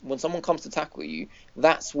tackled, when someone comes to tackle you,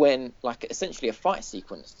 that's when like essentially a fight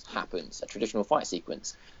sequence happens, a traditional fight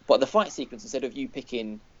sequence. But the fight sequence, instead of you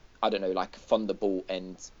picking, I don't know, like Thunderbolt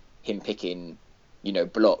and him picking,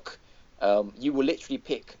 block, you will literally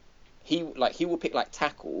pick, he will pick like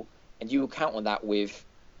tackle, and you will count on that with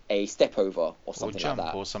a step over or something like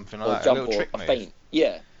that. Or something like that. Jump a little trick or a feint.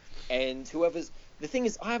 Yeah. And the thing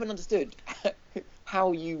is, I haven't understood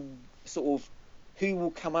how you who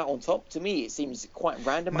will come out on top. To me, it seems quite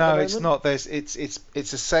random. No, it's not. It's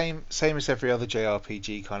the same as every other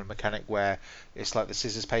JRPG kind of mechanic where it's like the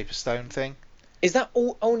scissors paper stone thing. Is that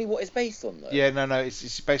only what it's based on though? Yeah, no,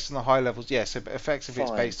 it's based on the high levels. Yeah, so effectively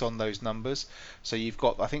it's Fine. based on those numbers. So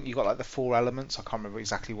I think you've got like the 4 elements. I can't remember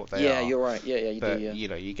exactly what they are. Yeah, you're right. Yeah, you but, do. Yeah. You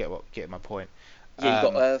know, you get my point. Yeah,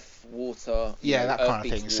 you've got earth, water. Yeah, that earth kind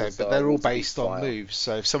of beats thing. So, water, but they're all water based beats on fire. moves.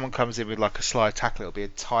 So if someone comes in with like a slide tackle, it'll be a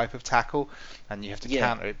type of tackle, and you have to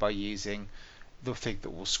counter it by using the thing that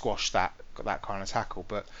will squash that kind of tackle.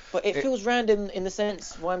 But it feels random in the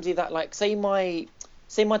sense, Vimesy, that like say my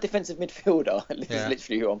defensive midfielder, this is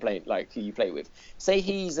literally who I'm playing, like who you play with. Say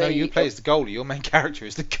he's you play as the goalie. Your main character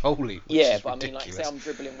is the goalie. Which is but ridiculous. I mean, like say I'm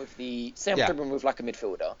dribbling with like a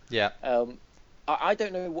midfielder. Yeah. I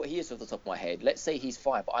don't know what he is off the top of my head. Let's say he's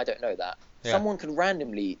fire, but I don't know that. Yeah. Someone can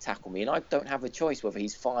randomly tackle me, and I don't have a choice whether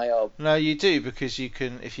he's fire. No, you do, because you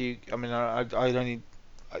can. I mean, I only,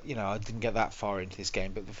 I didn't get that far into this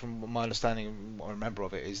game, but from my understanding and what I remember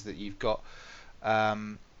of it is that you've got,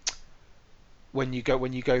 when you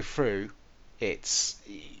go through, it's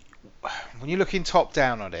when you're looking top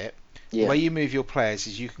down on it. The way you move your players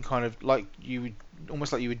is you can kind of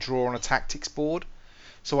almost like you would draw on a tactics board.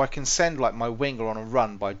 So I can send like my winger on a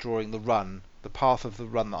run by drawing the path of the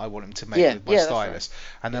run that I want him to make with my stylus,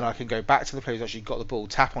 and then I can go back to the player who's actually got the ball,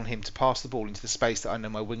 tap on him to pass the ball into the space that I know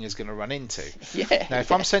my winger's going to run into. Now,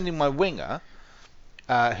 if I'm sending my winger,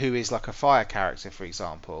 who is like a fire character, for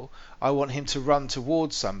example, I want him to run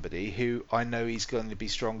towards somebody who I know he's going to be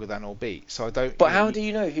stronger than or beat. So I don't. But how do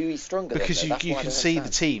you know who he's stronger than? Because you can see the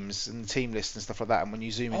teams and the team list and stuff like that, and when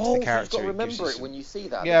you zoom into the character, you've got to remember it when you see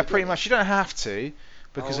that. Yeah, pretty much. You don't have to.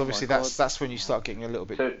 Because obviously that's when you start getting a little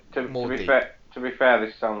bit more deep. To be fair,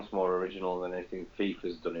 this sounds more original than anything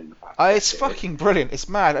FIFA's done in the past. It's fucking brilliant. It's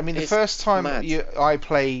mad. I mean, the first time I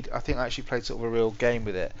played, I think I actually played sort of a real game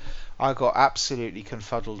with it, I got absolutely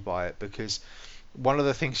confuddled by it, because one of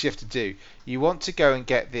the things you have to do, you want to go and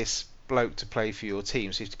get this bloke to play for your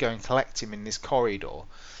team, so you have to go and collect him in this corridor,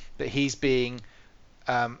 but he's being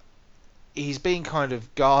kind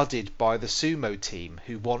of guarded by the sumo team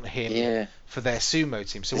who want him for their sumo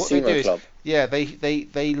team. So what they do is,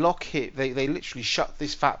 they lock it. They literally shut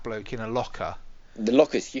this fat bloke in a locker. The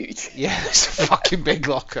locker's huge. Yeah, it's a fucking big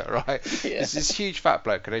locker, right? Yeah. It's this huge fat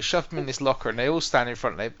bloke, and they shove him in this locker, and they all stand in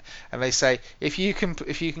front of him, and they say, if you can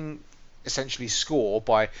essentially score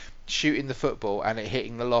by shooting the football and it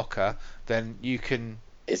hitting the locker, then you can.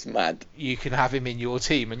 It's mad. You can have him in your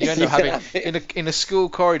team, and you end up having in a school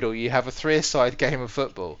corridor. You have a 3-a-side game of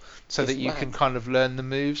football, so that you can kind of learn the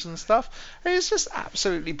moves and stuff. And it's just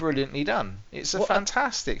absolutely brilliantly done. It's a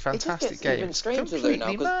fantastic game. Even It's stranger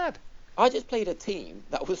completely though, mad. I just played a team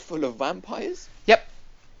that was full of vampires. Yep.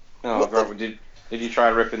 Oh, did you try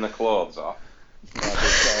ripping the clothes off? No, I didn't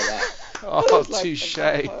try that. Oh, touche.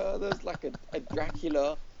 There's like a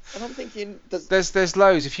Dracula. And I'm thinking, there's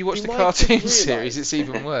loads. If you watch the cartoon series, it's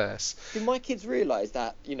even worse. Do my kids realise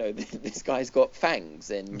that this guy's got fangs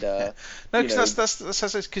and? No, because that's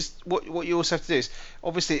because what you also have to do is,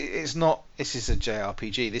 obviously it's not. This is a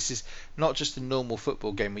JRPG. This is not just a normal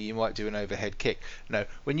football game where you might do an overhead kick. No,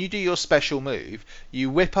 when you do your special move, you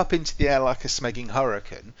whip up into the air like a smegging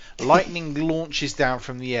hurricane. Lightning launches down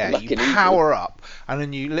from the air. Like you power up, and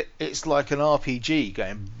then it's like an RPG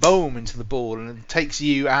going boom into the ball, and it takes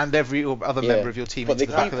you and every other member of your team into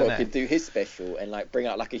the back of the net. But the keeper could do his special and like bring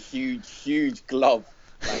out like a huge glove.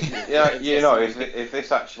 Like, if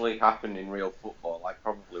this actually happened in real football, I'd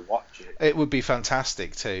probably watch it. It would be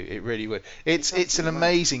fantastic too. It really would. It's an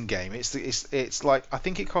amazing game. It's like, I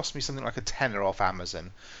think it cost me something like a tenner off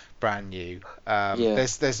Amazon, brand new.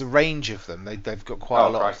 There's a range of them. They've got quite a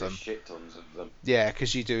lot of them. Shit tons of them. Yeah,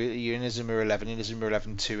 because you Inazuma 11, Inazuma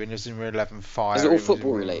 11 2, Inazuma 11 Fire. Is it all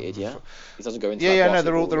football related? Yeah. It doesn't go into.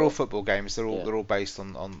 They're all football games. They're all based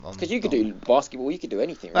on. Because you could do basketball, you could do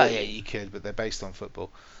anything. Really. Yeah, you could, but they're based on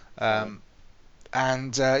football. There's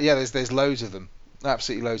loads of them.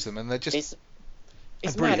 Absolutely loads of them, and they're just.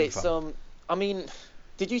 It's mad. It's I mean,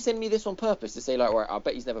 did you send me this on purpose to say like, right, I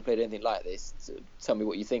bet he's never played anything like this? So tell me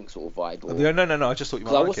what you think, sort of vibe. Or... No. I just thought you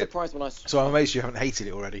might like it. I was surprised when I. So I'm amazed you haven't hated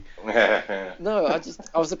it already. No,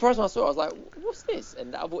 I was surprised when I saw it. I was like, what's this?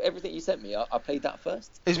 And out of everything you sent me, I played that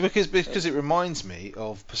first. It's because it reminds me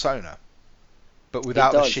of Persona, but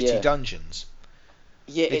without the shitty dungeons.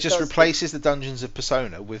 Yeah, it just replaces the dungeons of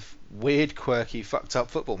Persona with weird, quirky, fucked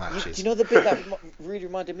up football matches. Do you know the bit that really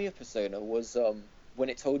reminded me of Persona was when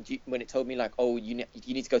it told me like, oh, you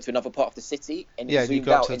need to go to another part of the city, and it zoomed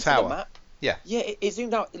out into the map. Yeah. Yeah, it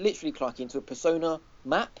zoomed out literally, Clarky, into a Persona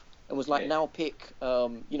map, and was like, now pick,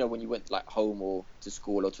 when you went like home or to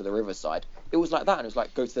school or to the riverside, it was like that, and it was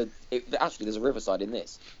like go to actually there's a riverside in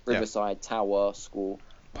this riverside tower school.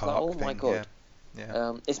 Park like, oh my god.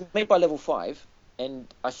 Yeah. It's made by Level 5. and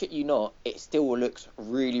I shit you not, it still looks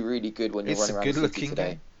really, really good when you're It's a running around the good city looking today.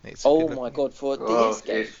 game. It's a Oh good my looking god, for a Well, DS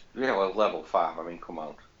game. well, level 5. I mean, come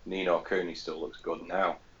on. Nino Cooney still looks good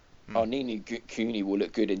now. Oh, Nini Cooney will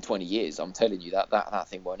look good in 20 years. I'm telling you that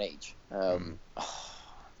thing won't age. So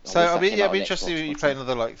wish I that mean, came yeah, out I'd be on interested Xbox if you or play something.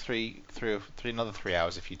 another like another 3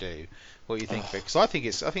 hours if you do. What you think of it? Because I think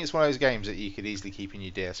it's one of those games that you could easily keep in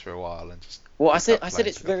your DS for a while and just Well, pick up, I play, said and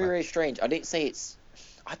it's pick up, very, play. very strange. I didn't say it's.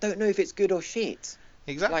 I don't know if it's good or shit.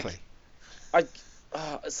 Exactly. Like,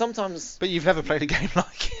 sometimes But you've never played a game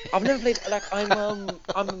like it. I've never played. Like, I'm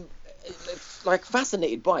like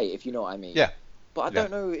fascinated by it, if you know what I mean. Yeah. But I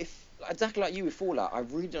don't know if exactly like you with Fallout. I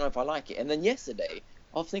really don't know if I like it. And then yesterday,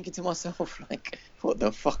 I was thinking to myself, like, what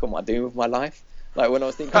the fuck am I doing with my life? Like when I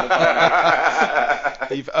was thinking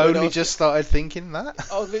about You've only just started thinking that?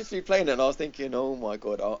 I was literally playing it and I was thinking, oh my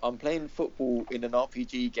god, I'm playing football in an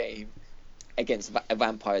RPG game against a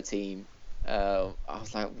vampire team. I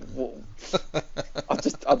was like, what?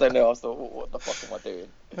 I don't know. I was like, what the fuck am I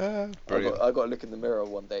doing? Brilliant. I got to look in the mirror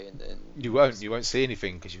one day and You won't see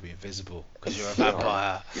anything because you'll be invisible because you're a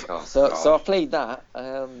vampire. So I played that,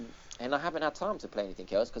 and I haven't had time to play anything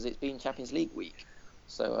else because it's been Champions League week.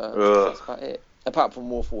 So that's about it. Apart from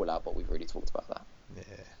more Fallout, but we've already talked about that.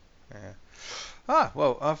 Yeah.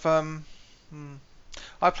 Well,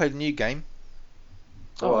 I played a new game.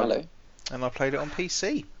 Oh, hello. And I played it on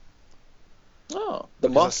PC. Oh, the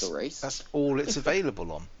Master Race. That's all it's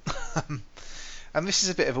available on. And this is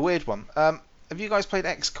a bit of a weird one. Have you guys played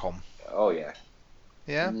XCOM? Oh, yeah.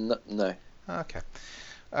 Yeah? No. Okay.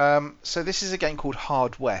 So this is a game called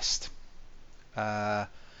Hard West,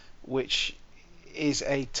 which is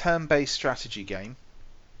a turn-based strategy game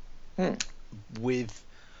with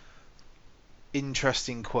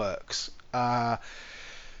interesting quirks.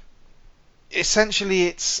 Essentially,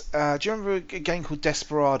 it's. Do you remember a game called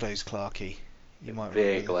Desperados, Clarky? You might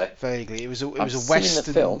vaguely. Vaguely. It was a I've Western. seen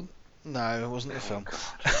the film. No, it wasn't the film.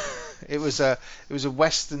 It was a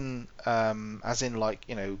Western, as in like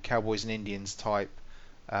cowboys and Indians type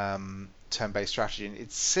turn-based strategy. And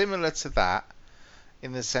it's similar to that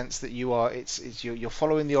in the sense that you're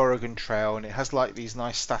following the Oregon Trail, and it has like these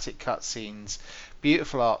nice static cutscenes,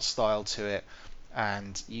 beautiful art style to it,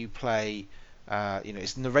 and you play.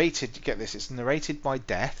 It's narrated. Get this. It's narrated by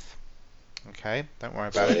Death. Okay, don't worry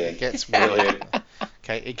about it. It gets weird.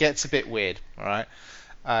 Okay, it gets a bit weird. All right.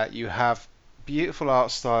 You have beautiful art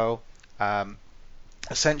style.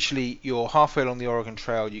 Essentially, you're halfway along the Oregon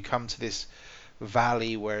Trail. You come to this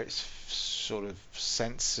valley where it's sort of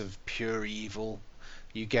sense of pure evil.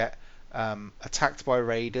 You get attacked by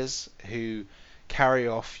raiders who carry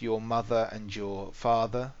off your mother and your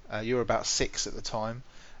father. You were about 6 at the time,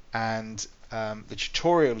 and the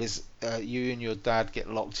tutorial is you and your dad get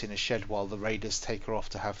locked in a shed while the raiders take her off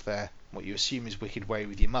to have their what you assume is wicked way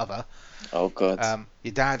with your mother. Oh god.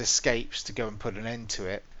 Your dad escapes to go and put an end to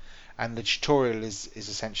it, and the tutorial is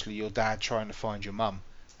essentially your dad trying to find your mum.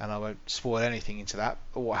 And I won't spoil anything into that.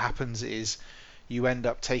 But what happens is you end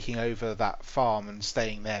up taking over that farm and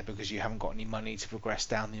staying there because you haven't got any money to progress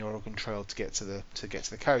down the Oregon Trail to get to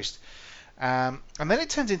the coast. And then it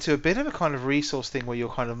turns into a bit of a kind of resource thing where you're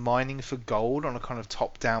kind of mining for gold on a kind of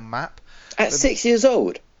top-down map. At 6 years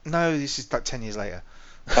old? No, this is like 10 years later.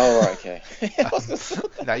 Oh, right, okay.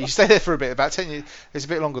 No, you stay there for a bit, about 10 years. It's a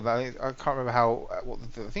bit longer than that. I can't remember how.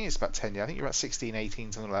 I think it's about 10 years. I think you're about 16,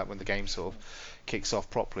 18, something like that when the game sort of kicks off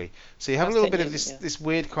properly. So you have a little bit of this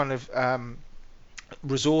weird kind of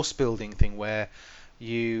resource building thing where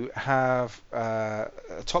you have a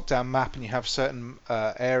top-down map and you have certain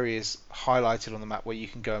areas highlighted on the map where you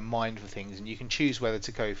can go and mine for things, and you can choose whether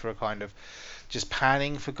to go for a kind of just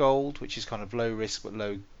panning for gold, which is kind of low risk but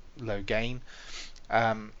low gain.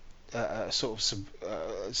 Sort of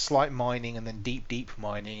slight mining and then deep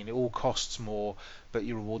mining, and it all costs more, but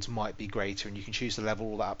your rewards might be greater, and you can choose to level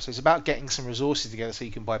all that up. So it's about getting some resources together so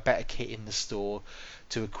you can buy better kit in the store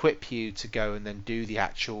to equip you to go and then do the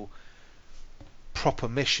actual proper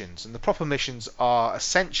missions. And the proper missions are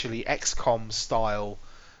essentially XCOM style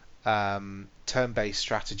turn-based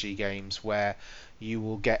strategy games where you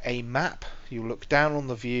will get a map, you'll look down on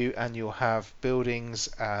the view, and you'll have buildings,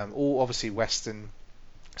 all obviously Western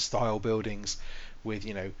style buildings with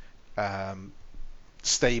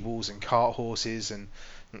stables and cart horses and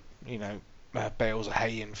bales of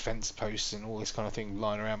hay and fence posts and all this kind of thing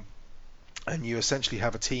lying around. And you essentially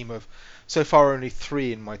have a team of, so far only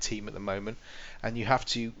 3 in my team at the moment, and you have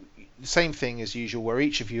to, the same thing as usual, where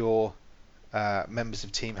each of your members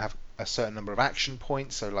of team have a certain number of action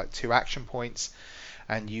points, so like 2 action points,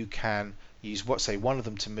 and you can use one of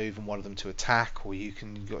them to move and one of them to attack, or you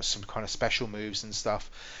can got some kind of special moves and stuff,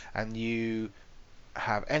 and you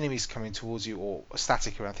have enemies coming towards you or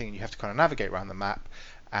static around thing, and you have to kind of navigate around the map.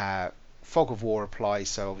 Fog of war applies,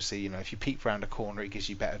 so obviously if you peek around a corner, it gives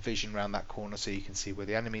you better vision around that corner, so you can see where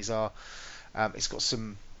the enemies are. It's got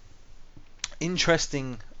some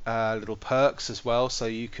interesting little perks as well, so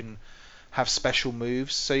you can have special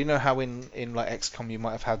moves. So how in like XCOM you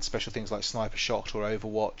might have had special things like sniper shot or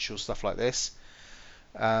Overwatch or stuff like this.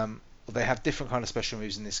 They have different kind of special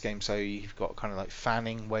moves in this game. So you've got kind of like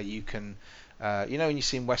fanning, where you can, when you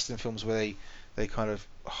see in Western films where they kind of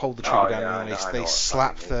hold the trigger down and they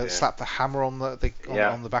slap the hammer on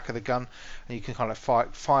the back of the gun, and you can kind of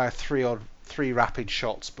fire three rapid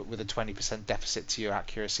shots, but with a 20% deficit to your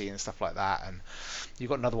accuracy and stuff like that. And you've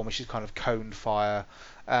got another one which is kind of cone fire,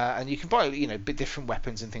 and you can buy bit different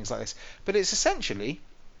weapons and things like this. But it's essentially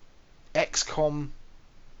XCOM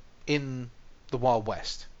in the Wild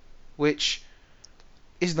West, which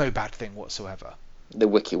is no bad thing whatsoever. The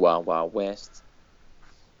Wiki Wild Wild West.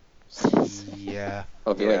 Yeah.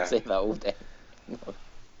 I'll be waiting to say that all day.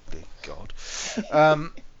 Big God.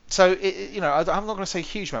 So I'm not going to say a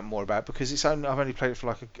huge amount more about it, because I've only played it for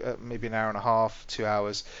like maybe an hour and a half, 2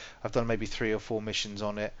 hours. I've done maybe 3 or 4 missions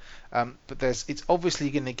on it, but it's obviously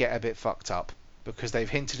going to get a bit fucked up, because they've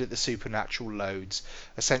hinted at the supernatural loads.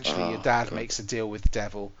 Essentially, your dad makes a deal with the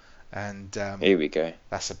devil, and here we go.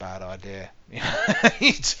 That's a bad idea.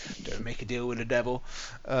 Don't make a deal with the devil.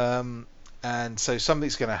 And so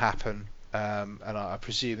something's going to happen, and I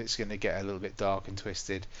presume it's going to get a little bit dark and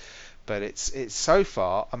twisted. But it's so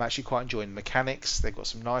far, I'm actually quite enjoying the mechanics. They've got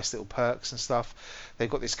some nice little perks and stuff. They've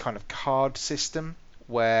got this kind of card system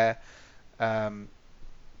where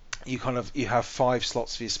you have 5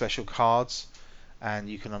 slots for your special cards, and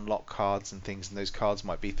you can unlock cards and things. And those cards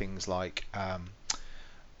might be things like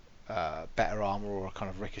better armor, or a kind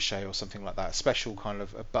of ricochet, or something like that. A special kind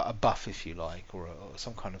of a buff, if you like, or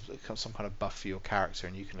some kind of buff for your character,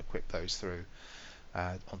 and you can equip those through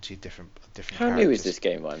onto your different How characters. new is this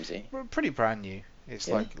game, Vimesy? Pretty brand new. It's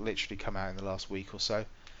like literally come out in the last week or so.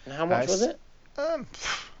 And how much was it?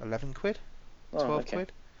 11 quid, 12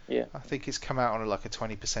 quid. Yeah. I think it's come out on like a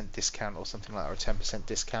 20% discount or something like that, or a 10%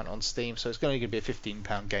 discount on Steam. So it's going to be a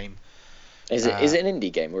 £15 game. Is it an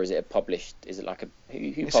indie game, or is it a published? Is it like a who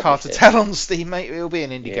It's hard to tell on Steam, mate. It'll be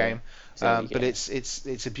an indie game, but it's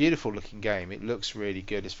it's a beautiful looking game. It looks really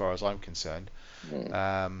good as far as I'm concerned.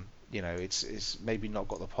 It's maybe not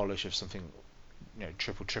got the polish of something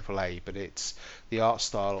triple A, but it's the art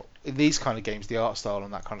style in these kind of games. The art style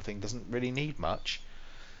and that kind of thing doesn't really need much.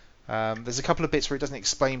 There's a couple of bits where it doesn't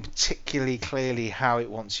explain particularly clearly how it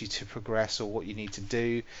wants you to progress or what you need to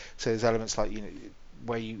do. So there's elements like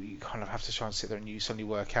where you kind of have to try and sit there and you suddenly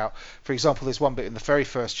work out. For example, there's one bit in the very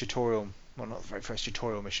first tutorial, well, not the very first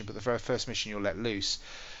tutorial mission, but the very first mission you're let loose,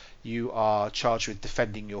 you are charged with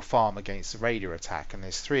defending your farm against the raider attack, and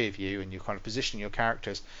there's 3 of you, and you're kind of positioning your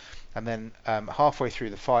characters. And then halfway through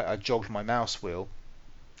the fight, I jogged my mouse wheel,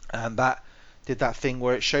 and that did that thing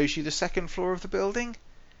where it shows you the second floor of the building,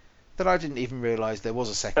 that I didn't even realise there was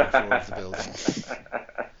a second floor of the building.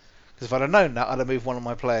 Because if I'd have known that, I'd have moved one of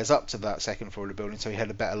my players up to that second floor of the building, so he had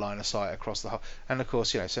a better line of sight across the whole. And of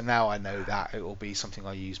course, so now I know that it will be something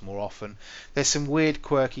I use more often. There's some weird,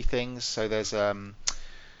 quirky things. So there's a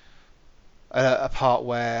part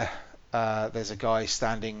where there's a guy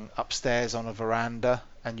standing upstairs on a veranda,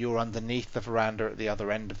 and you're underneath the veranda at the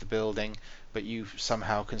other end of the building, but you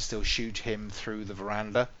somehow can still shoot him through the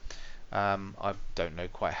veranda. I don't know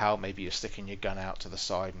quite how. Maybe you're sticking your gun out to the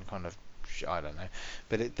side and kind of, I don't know,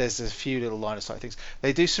 but there's a few little line of sight things.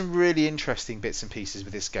 They do some really interesting bits and pieces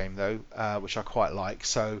with this game though, which I quite like.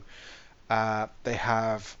 So they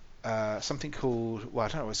have something called, well, I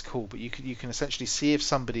don't know what it's called, but you can essentially see if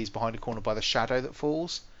somebody's behind a corner by the shadow that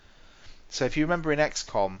falls. So if you remember in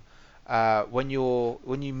XCOM, when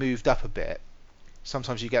you moved up a bit,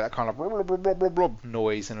 sometimes you get that kind of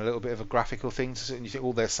noise and a little bit of a graphical thing, and you think,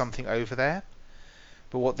 oh, there's something over there.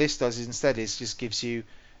 But what this does is instead just gives you,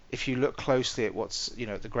 if you look closely at what's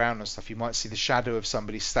at the ground and stuff, you might see the shadow of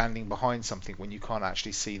somebody standing behind something when you can't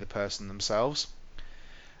actually see the person themselves.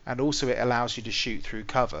 And also it allows you to shoot through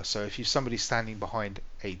cover. So if you're somebody standing behind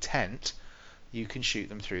a tent, you can shoot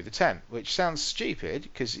them through the tent, which sounds stupid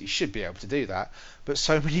because you should be able to do that. But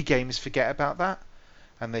so many games forget about that,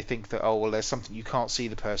 and they think that, oh, well, there's something, you can't see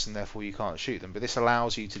the person, therefore you can't shoot them. But this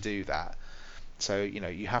allows you to do that. So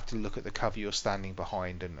you have to look at the cover you're standing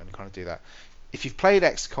behind and kind of do that. If you've played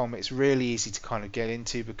XCOM, it's really easy to kind of get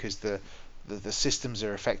into, because the systems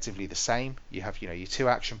are effectively the same. You have your 2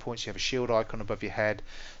 action points. You have a shield icon above your head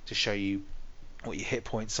to show you what your hit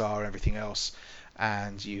points are and everything else.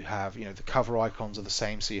 and you have, the cover icons are the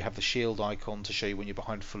same, so you have the shield icon to show you when you're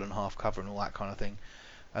behind full and half cover and all that kind of thing,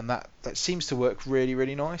 and that seems to work really,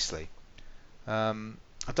 really nicely. I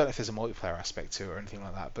don't know if there's a multiplayer aspect to it or anything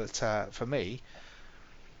like that, but for me,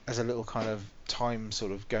 as a little kind of time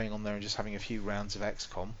sort of going on there and just having a few rounds of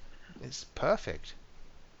XCOM, it's perfect.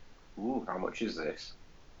 Ooh, how much is this?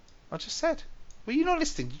 I just said. Were you not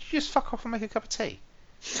listening? Did you just fuck off and make a cup of tea?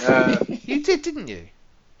 You did, didn't you?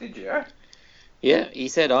 Did you? Yeah, he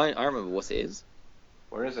said, I remember what it is.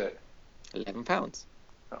 Where is it? £11.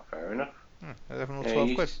 Oh, fair enough. 11 or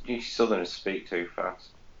 12 quid. You southerners speak too fast.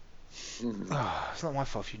 It's not my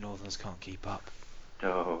fault if you northerners can't keep up.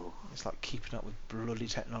 No. It's like keeping up with bloody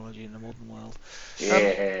technology in the modern world.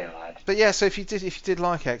 Yeah, lad. But yeah, so if you did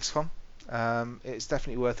like XCOM, it's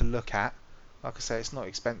definitely worth a look at. Like I say, it's not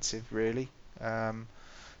expensive really.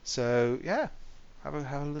 So yeah, have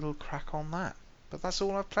a little crack on that. But that's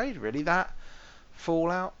all I've played really. That,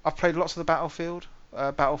 Fallout. I've played lots of the Battlefront,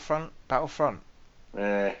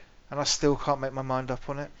 Yeah. and I still can't make my mind up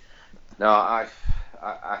on it. No, I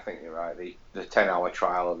think you're right. The 10-hour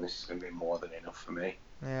trial on this is going to be more than enough for me.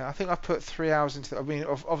 Yeah, I think I've put 3 hours into. I mean,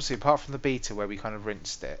 obviously, apart from the beta where we kind of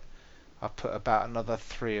rinsed it, I've put about another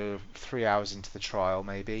 3 hours into the trial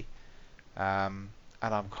maybe, and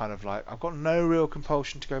I'm kind of like, I've got no real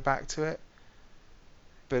compulsion to go back to it.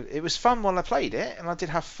 But it was fun while I played it, and I did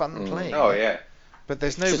have fun playing Oh it. yeah. But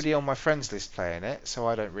there's nobody on my friends list playing it, so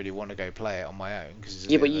I don't really want to go play it on my own.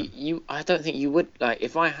 Yeah, but I don't think you would, like,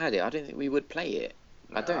 if I had it, I don't think we would play it.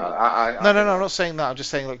 I don't. No, I'm not saying that. I'm just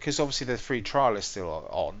saying, like, because obviously the free trial is still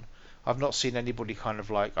on. I've not seen anybody kind of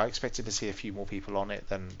like. I expected to see a few more people on it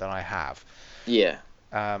than I have. Yeah.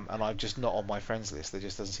 And I'm just not on my friends list. There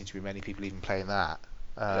just doesn't seem to be many people even playing that.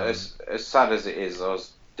 As sad as it is,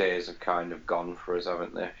 those days have kind of gone for us,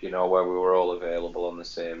 haven't they? Where we were all available on the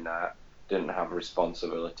same night, didn't have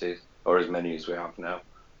responsibilities, or as many as we have now.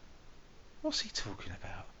 What's he talking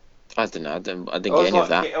about? I don't know. I didn't get any of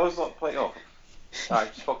that. I was like playing off.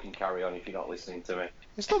 Alright, just fucking carry on if you're not listening to me.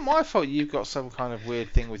 It's not my fault you've got some kind of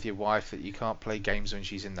weird thing with your wife that you can't play games when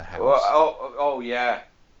she's in the house. Oh yeah,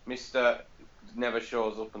 Mr. never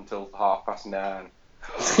shows up until 9:30.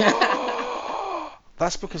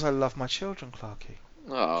 That's because I love my children, Clarky.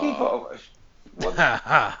 Oh. What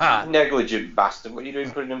negligent bastard! What are you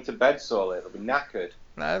doing putting them to bed so late? They'll be knackered.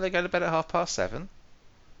 No, they go to bed at 7:30.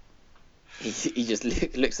 He just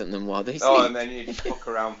looks at them while they sleep. Oh, and then you just fuck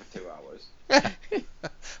around for 2 hours.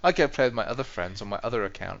 I go play with my other friends on my other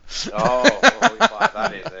account. Oh, it's like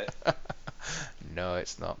that, is it? No,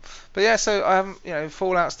 it's not. But yeah, so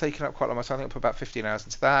Fallout's taken up quite a lot of my time. I think I put about 15 hours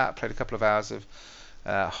into that. I played a couple of hours of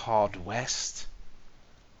Hard West.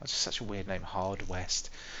 That's just such a weird name, Hard West.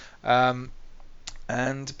 And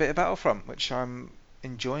a bit of Battlefront, which I'm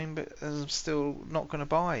enjoying, but I'm still not going to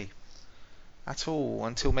buy at all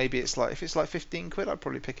until maybe if it's like 15 quid, I'd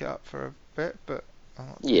probably pick it up for a bit, but I'm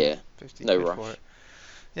not yeah, 15 no quid rush. for it.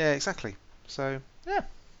 Yeah, exactly. So yeah,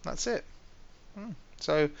 that's it.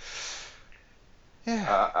 So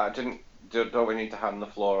yeah. Don't we need to hand the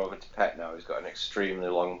floor over to Pet now? He's got an extremely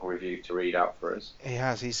long review to read out for us. He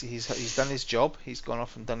has. He's done his job. He's gone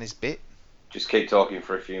off and done his bit. Just keep talking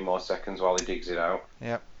for a few more seconds while he digs it out.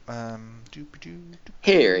 Yep.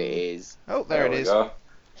 Here it is. Oh, there it is. Go.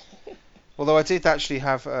 Although I did actually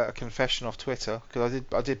have a confession off Twitter, because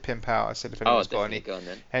I did pimp out. I said if anyone's got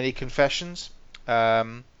any confessions,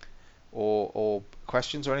 or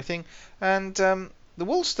questions or anything, and the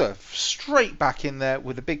Woolster straight back in there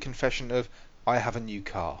with a big confession of I have a new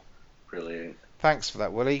car. Brilliant. Thanks for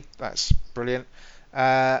that, Willie. That's brilliant.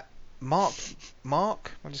 Mark,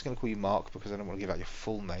 I'm just going to call you Mark because I don't want to give out your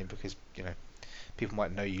full name because people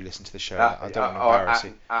might know you listen to the show. I don't want to embarrass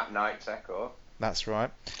you. At Night's Echo. That's right.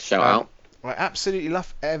 Shout out. I absolutely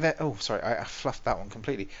love. I fluffed that one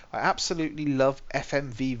completely. I absolutely love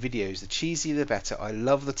FMV videos. The cheesier the better. I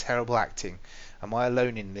love the terrible acting. Am I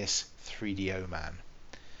alone in this? 3DO man.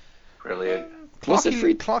 Brilliant.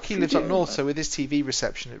 Clarky lives up north, so with his TV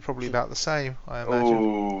reception, it's probably about the same, I imagine.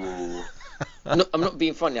 Ooh. I'm not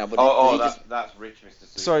being funny now, but that's rich, Mr.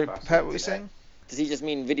 Super Sorry, Bastard, Pat, what were you saying? Does he just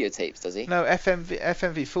mean videotapes, does he? No,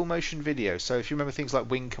 FMV, full motion video. So if you remember things like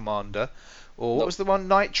Wing Commander, or what was the one?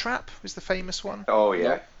 Night Trap was the famous one. Oh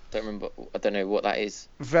yeah. Don't remember. I don't know what that is.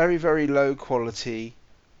 Very, very low quality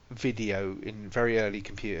video in very early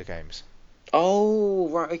computer games. Oh,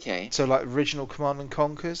 right, okay. So like original Command and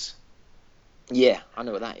Conquers. Yeah, I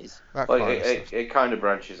know what that is. It kind of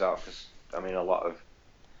branches out because I mean a lot of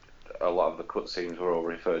the cutscenes were all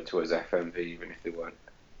referred to as FMV, even if they weren't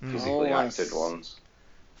physically acted ones.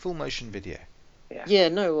 Full motion video. Yeah,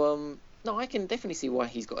 no. No, I can definitely see why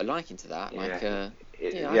he's got a liking to that. Like, I can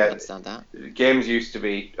understand that. Games used to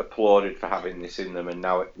be applauded for having this in them, and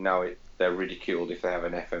now they're ridiculed if they have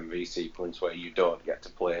an FMV sequence where you don't get to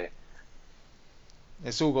play.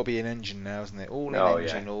 It's all got to be in engine now, isn't it? All in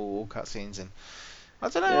engine, all cutscenes, and I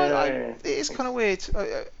don't know. It is kind of weird.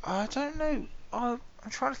 I don't know. I'm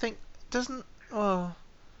trying to think. Doesn't no,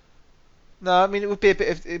 I mean it would be a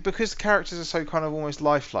bit of, because the characters are so kind of almost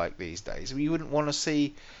lifelike these days. You wouldn't want to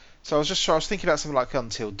see. So I was thinking about something like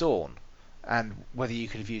Until Dawn, and whether you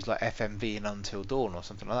could have used like FMV in Until Dawn or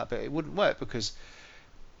something like that, but it wouldn't work because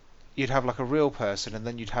you'd have like a real person, and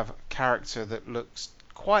then you'd have a character that looks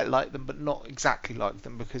quite like them, but not exactly like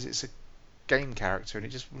them because it's a game character, and it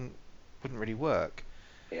just wouldn't really work.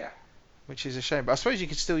 Yeah. Which is a shame, but I suppose you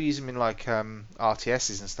could still use them in like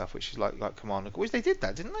RTSs and stuff, which is like Command & Which they did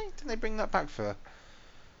that, didn't they? Didn't they bring that back for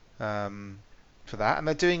that? And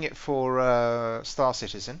they're doing it for Star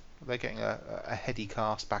Citizen. They're getting a heady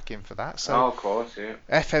cast back in for that. So of course, yeah.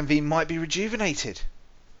 FMV might be rejuvenated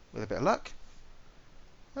with a bit of luck.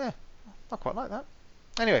 Yeah, I quite like that.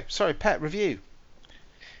 Anyway, sorry, Pet review.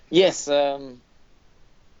 Yes,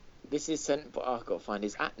 this is sent, but I've got to find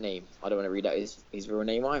his @name. I don't want to read out his real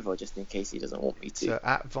name either, just in case he doesn't want me to. So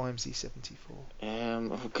 @Vimesy74.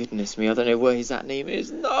 Oh goodness me, I don't know where his @name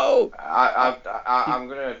is. No. I'm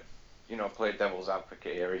gonna, play devil's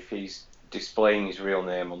advocate here. If he's displaying his real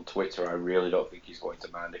name on Twitter, I really don't think he's going to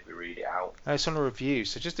mind if we read it out. It's on a review,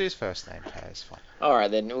 so just do his first name, Pet. It's fine. All right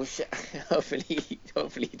then. Hopefully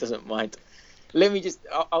he doesn't mind. Let me just,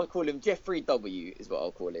 I'll call him Jeffrey W. is what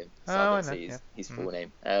I'll call him. So I don't say his full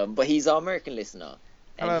name. But he's our American listener.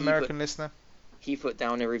 Hello, American listener. He put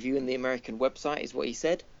down a review on the American website, is what he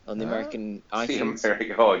said, on the American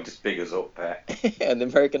iTunes. Oh, just big us up, Pet. On the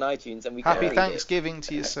American iTunes. And we Happy Thanksgiving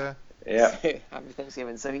to you, sir. Yeah. Happy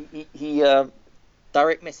Thanksgiving. So he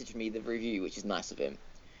direct messaged me the review, which is nice of him.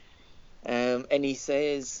 And he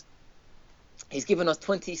says, he's given us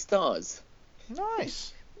 20 stars.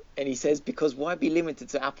 Nice. And he says, because why be limited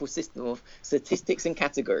to Apple's system of statistics and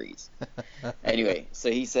categories? Anyway,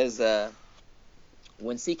 so he says,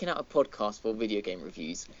 when seeking out a podcast for video game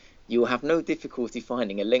reviews, you will have no difficulty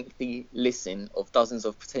finding a lengthy list of dozens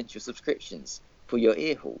of potential subscriptions for your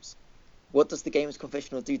ear holes. What does the Games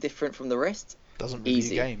Confessional do different from the rest? Doesn't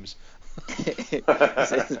review games.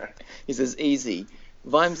 he says, easy.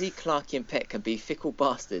 Vimesy, Clarky and Pet can be fickle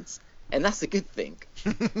bastards. And that's a good thing.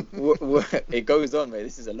 It goes on, mate.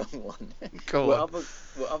 This is a long one.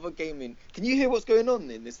 What other gaming? Can you hear what's going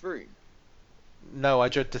on in this room? No, I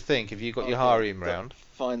dread to think. Have you got your harem round?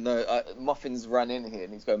 Fine, no. Muffin's ran in here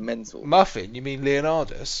and he's going mental. Muffin? You mean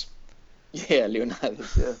Leonardus? Yeah,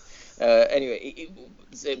 Leonardus. Yeah. Anyway,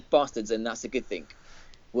 bastards, and that's a good thing.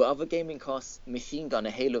 Will other gaming casts machine gun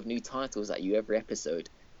a hail of new titles at you every episode?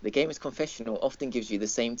 The Gamer's Confessional often gives you the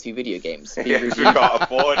same two video games. We can't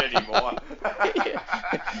afford anymore.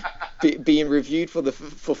 Being reviewed for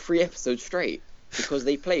 3 episodes straight because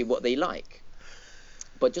they play what they like.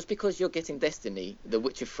 But just because you're getting Destiny, The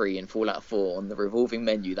Witcher 3 and Fallout 4 on the revolving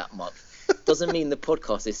menu that month doesn't mean the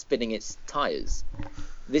podcast is spinning its tires.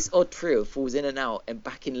 This odd trio falls in and out and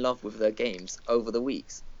back in love with their games over the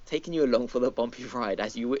weeks, taking you along for the bumpy ride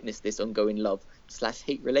as you witness this ongoing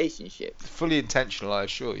love/hate relationship. Fully intentional, I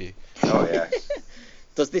assure you. Oh, yes.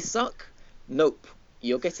 Does this suck? Nope.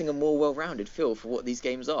 You're getting a more well-rounded feel for what these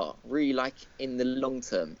games are, really like in the long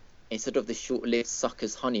term, instead of the short-lived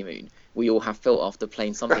sucker's honeymoon we all have felt after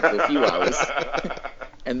playing something for a few hours.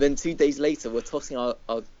 And then 2 days later, we're tossing our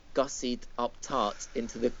gussied up tart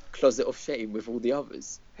into the closet of shame with all the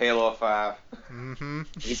others. Halo 5. Mm-hmm.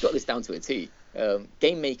 He's got this down to a T.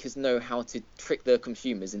 Game makers know how to trick their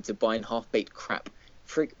consumers into buying half-baked crap,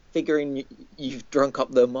 figuring you've drunk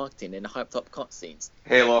up their marketing in hyped up cutscenes.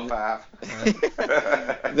 Halo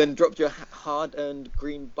 5. Then dropped your hard-earned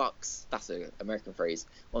green bucks, that's an American phrase,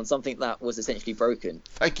 on something that was essentially broken.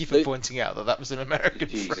 Thank you for pointing out that was an American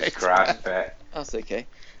phrase. Jesus Christ, Pet. That's okay.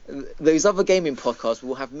 Those other gaming podcasts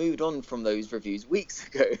will have moved on from those reviews weeks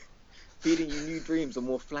ago, feeding you new dreams or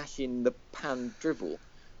more flash-in-the-pan drivel.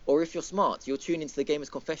 Or if you're smart, you'll tune into the Gamer's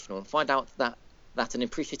Confessional and find out that an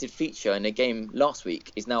appreciated feature in a game last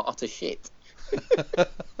week is now utter shit.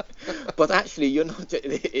 But actually, you're not.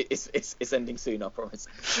 It's ending soon, I promise.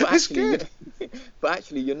 But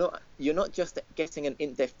actually, you're not just getting an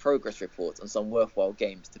in-depth progress report on some worthwhile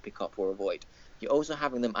games to pick up or avoid. You're also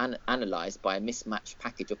having them analysed by a mismatched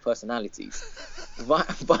package of personalities.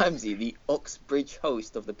 Vimesy, the Oxbridge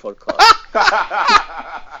host of the podcast,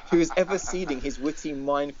 who is ever ceding his witty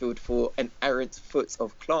minefield for an errant foot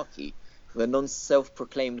of Clarky, the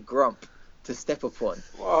non-self-proclaimed grump, to step upon.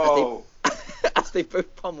 Whoa. as they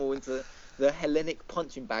both pummel into the Hellenic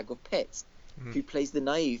punching bag of Pet, who plays the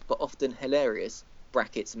naive but often hilarious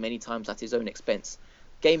 (brackets many times at his own expense)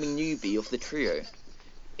 gaming newbie of the trio.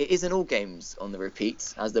 It isn't all games on the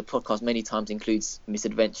repeat, as the podcast many times includes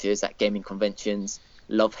misadventures at gaming conventions,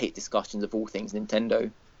 love-hate discussions of all things Nintendo,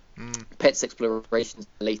 Pet's explorations,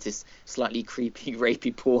 the latest slightly creepy,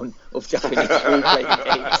 rapey porn of Japanese role-playing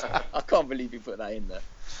games. I can't believe you put that in there.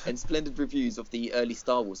 And splendid reviews of the early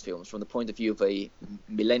Star Wars films from the point of view of a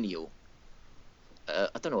millennial. I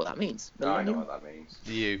don't know what that means. No, I know what that means.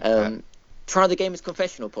 Try the Gamers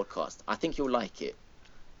Confessional podcast. I think you'll like it.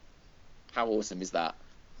 How awesome is that?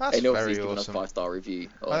 That's and very given awesome. A 5-star review.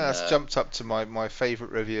 That's jumped up to my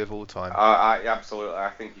favourite review of all time. I absolutely. I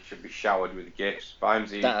think you should be showered with gifts.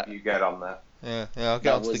 Vimesy, you get on there. Yeah, I'll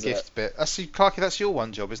get onto the gift bit. Clarky, that's your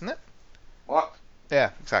one job, isn't it? What? Yeah,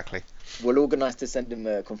 exactly. We'll organise to send him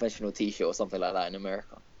a confessional T-shirt or something like that in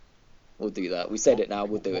America. We'll do that. We said it now.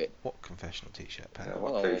 We'll do it. What confessional T-shirt, Pat? Yeah,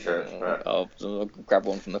 what T-shirts, Pat? I'll grab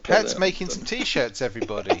one from the Pet's making some T-shirts,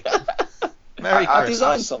 everybody. Merry I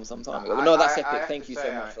Christmas. designed some time ago. No, that's epic. Thank you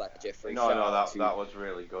so much for that, Jeffrey. No, that was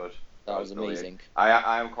really good. That was amazing.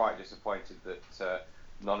 I am quite disappointed that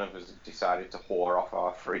none of us have decided to whore off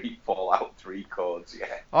our free Fallout 3 codes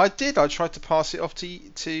yet. I did. I tried to pass it off to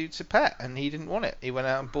Pet, and he didn't want it. He went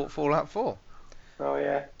out and bought Fallout 4. Oh,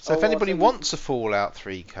 yeah. So if anybody wants a Fallout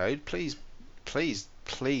 3 code, please,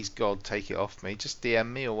 God, take it off me. Just DM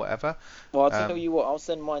me or whatever. Well, I'll tell you what. I'll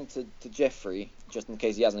send mine to Jeffrey, just in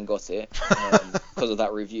case he hasn't got it, because of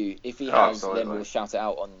that review. If he has, then we'll shout it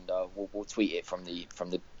out and we'll tweet it from the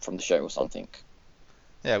show or something.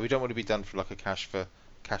 Yeah, we don't want to be done for like a cash for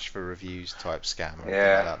reviews type scam or anything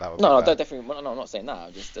like that. That would no, be bad. definitely. No, I'm not saying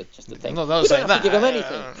that. Just a thing. No, not saying that. Give him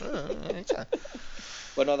anything.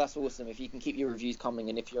 But no, that's awesome. If you can keep your reviews coming,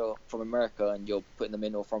 and if you're from America and you're putting them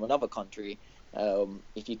in, or from another country,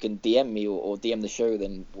 if you can DM me or DM the show,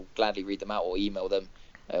 then we'll gladly read them out or email them,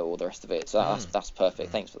 or the rest of it. So that's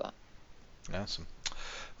perfect. Thanks for that. Awesome.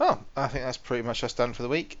 Well, I think that's pretty much us done for the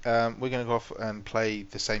week. We're going to go off and play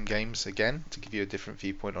the same games again to give you a different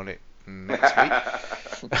viewpoint on it next week.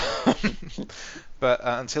 But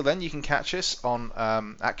until then, you can catch us on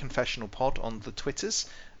at Confessional Pod on the Twitters.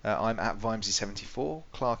 I'm at Vimesy74,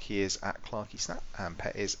 Clarky is at ClarkySnap, and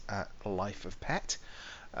Pet is at Life of Pet.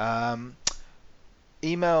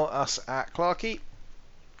 Email us at Clarky.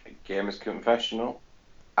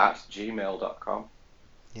 GamersConfessional@gmail.com.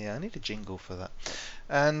 Yeah, I need a jingle for that.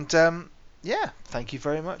 And thank you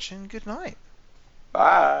very much and good night.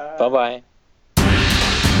 Bye. Bye-bye.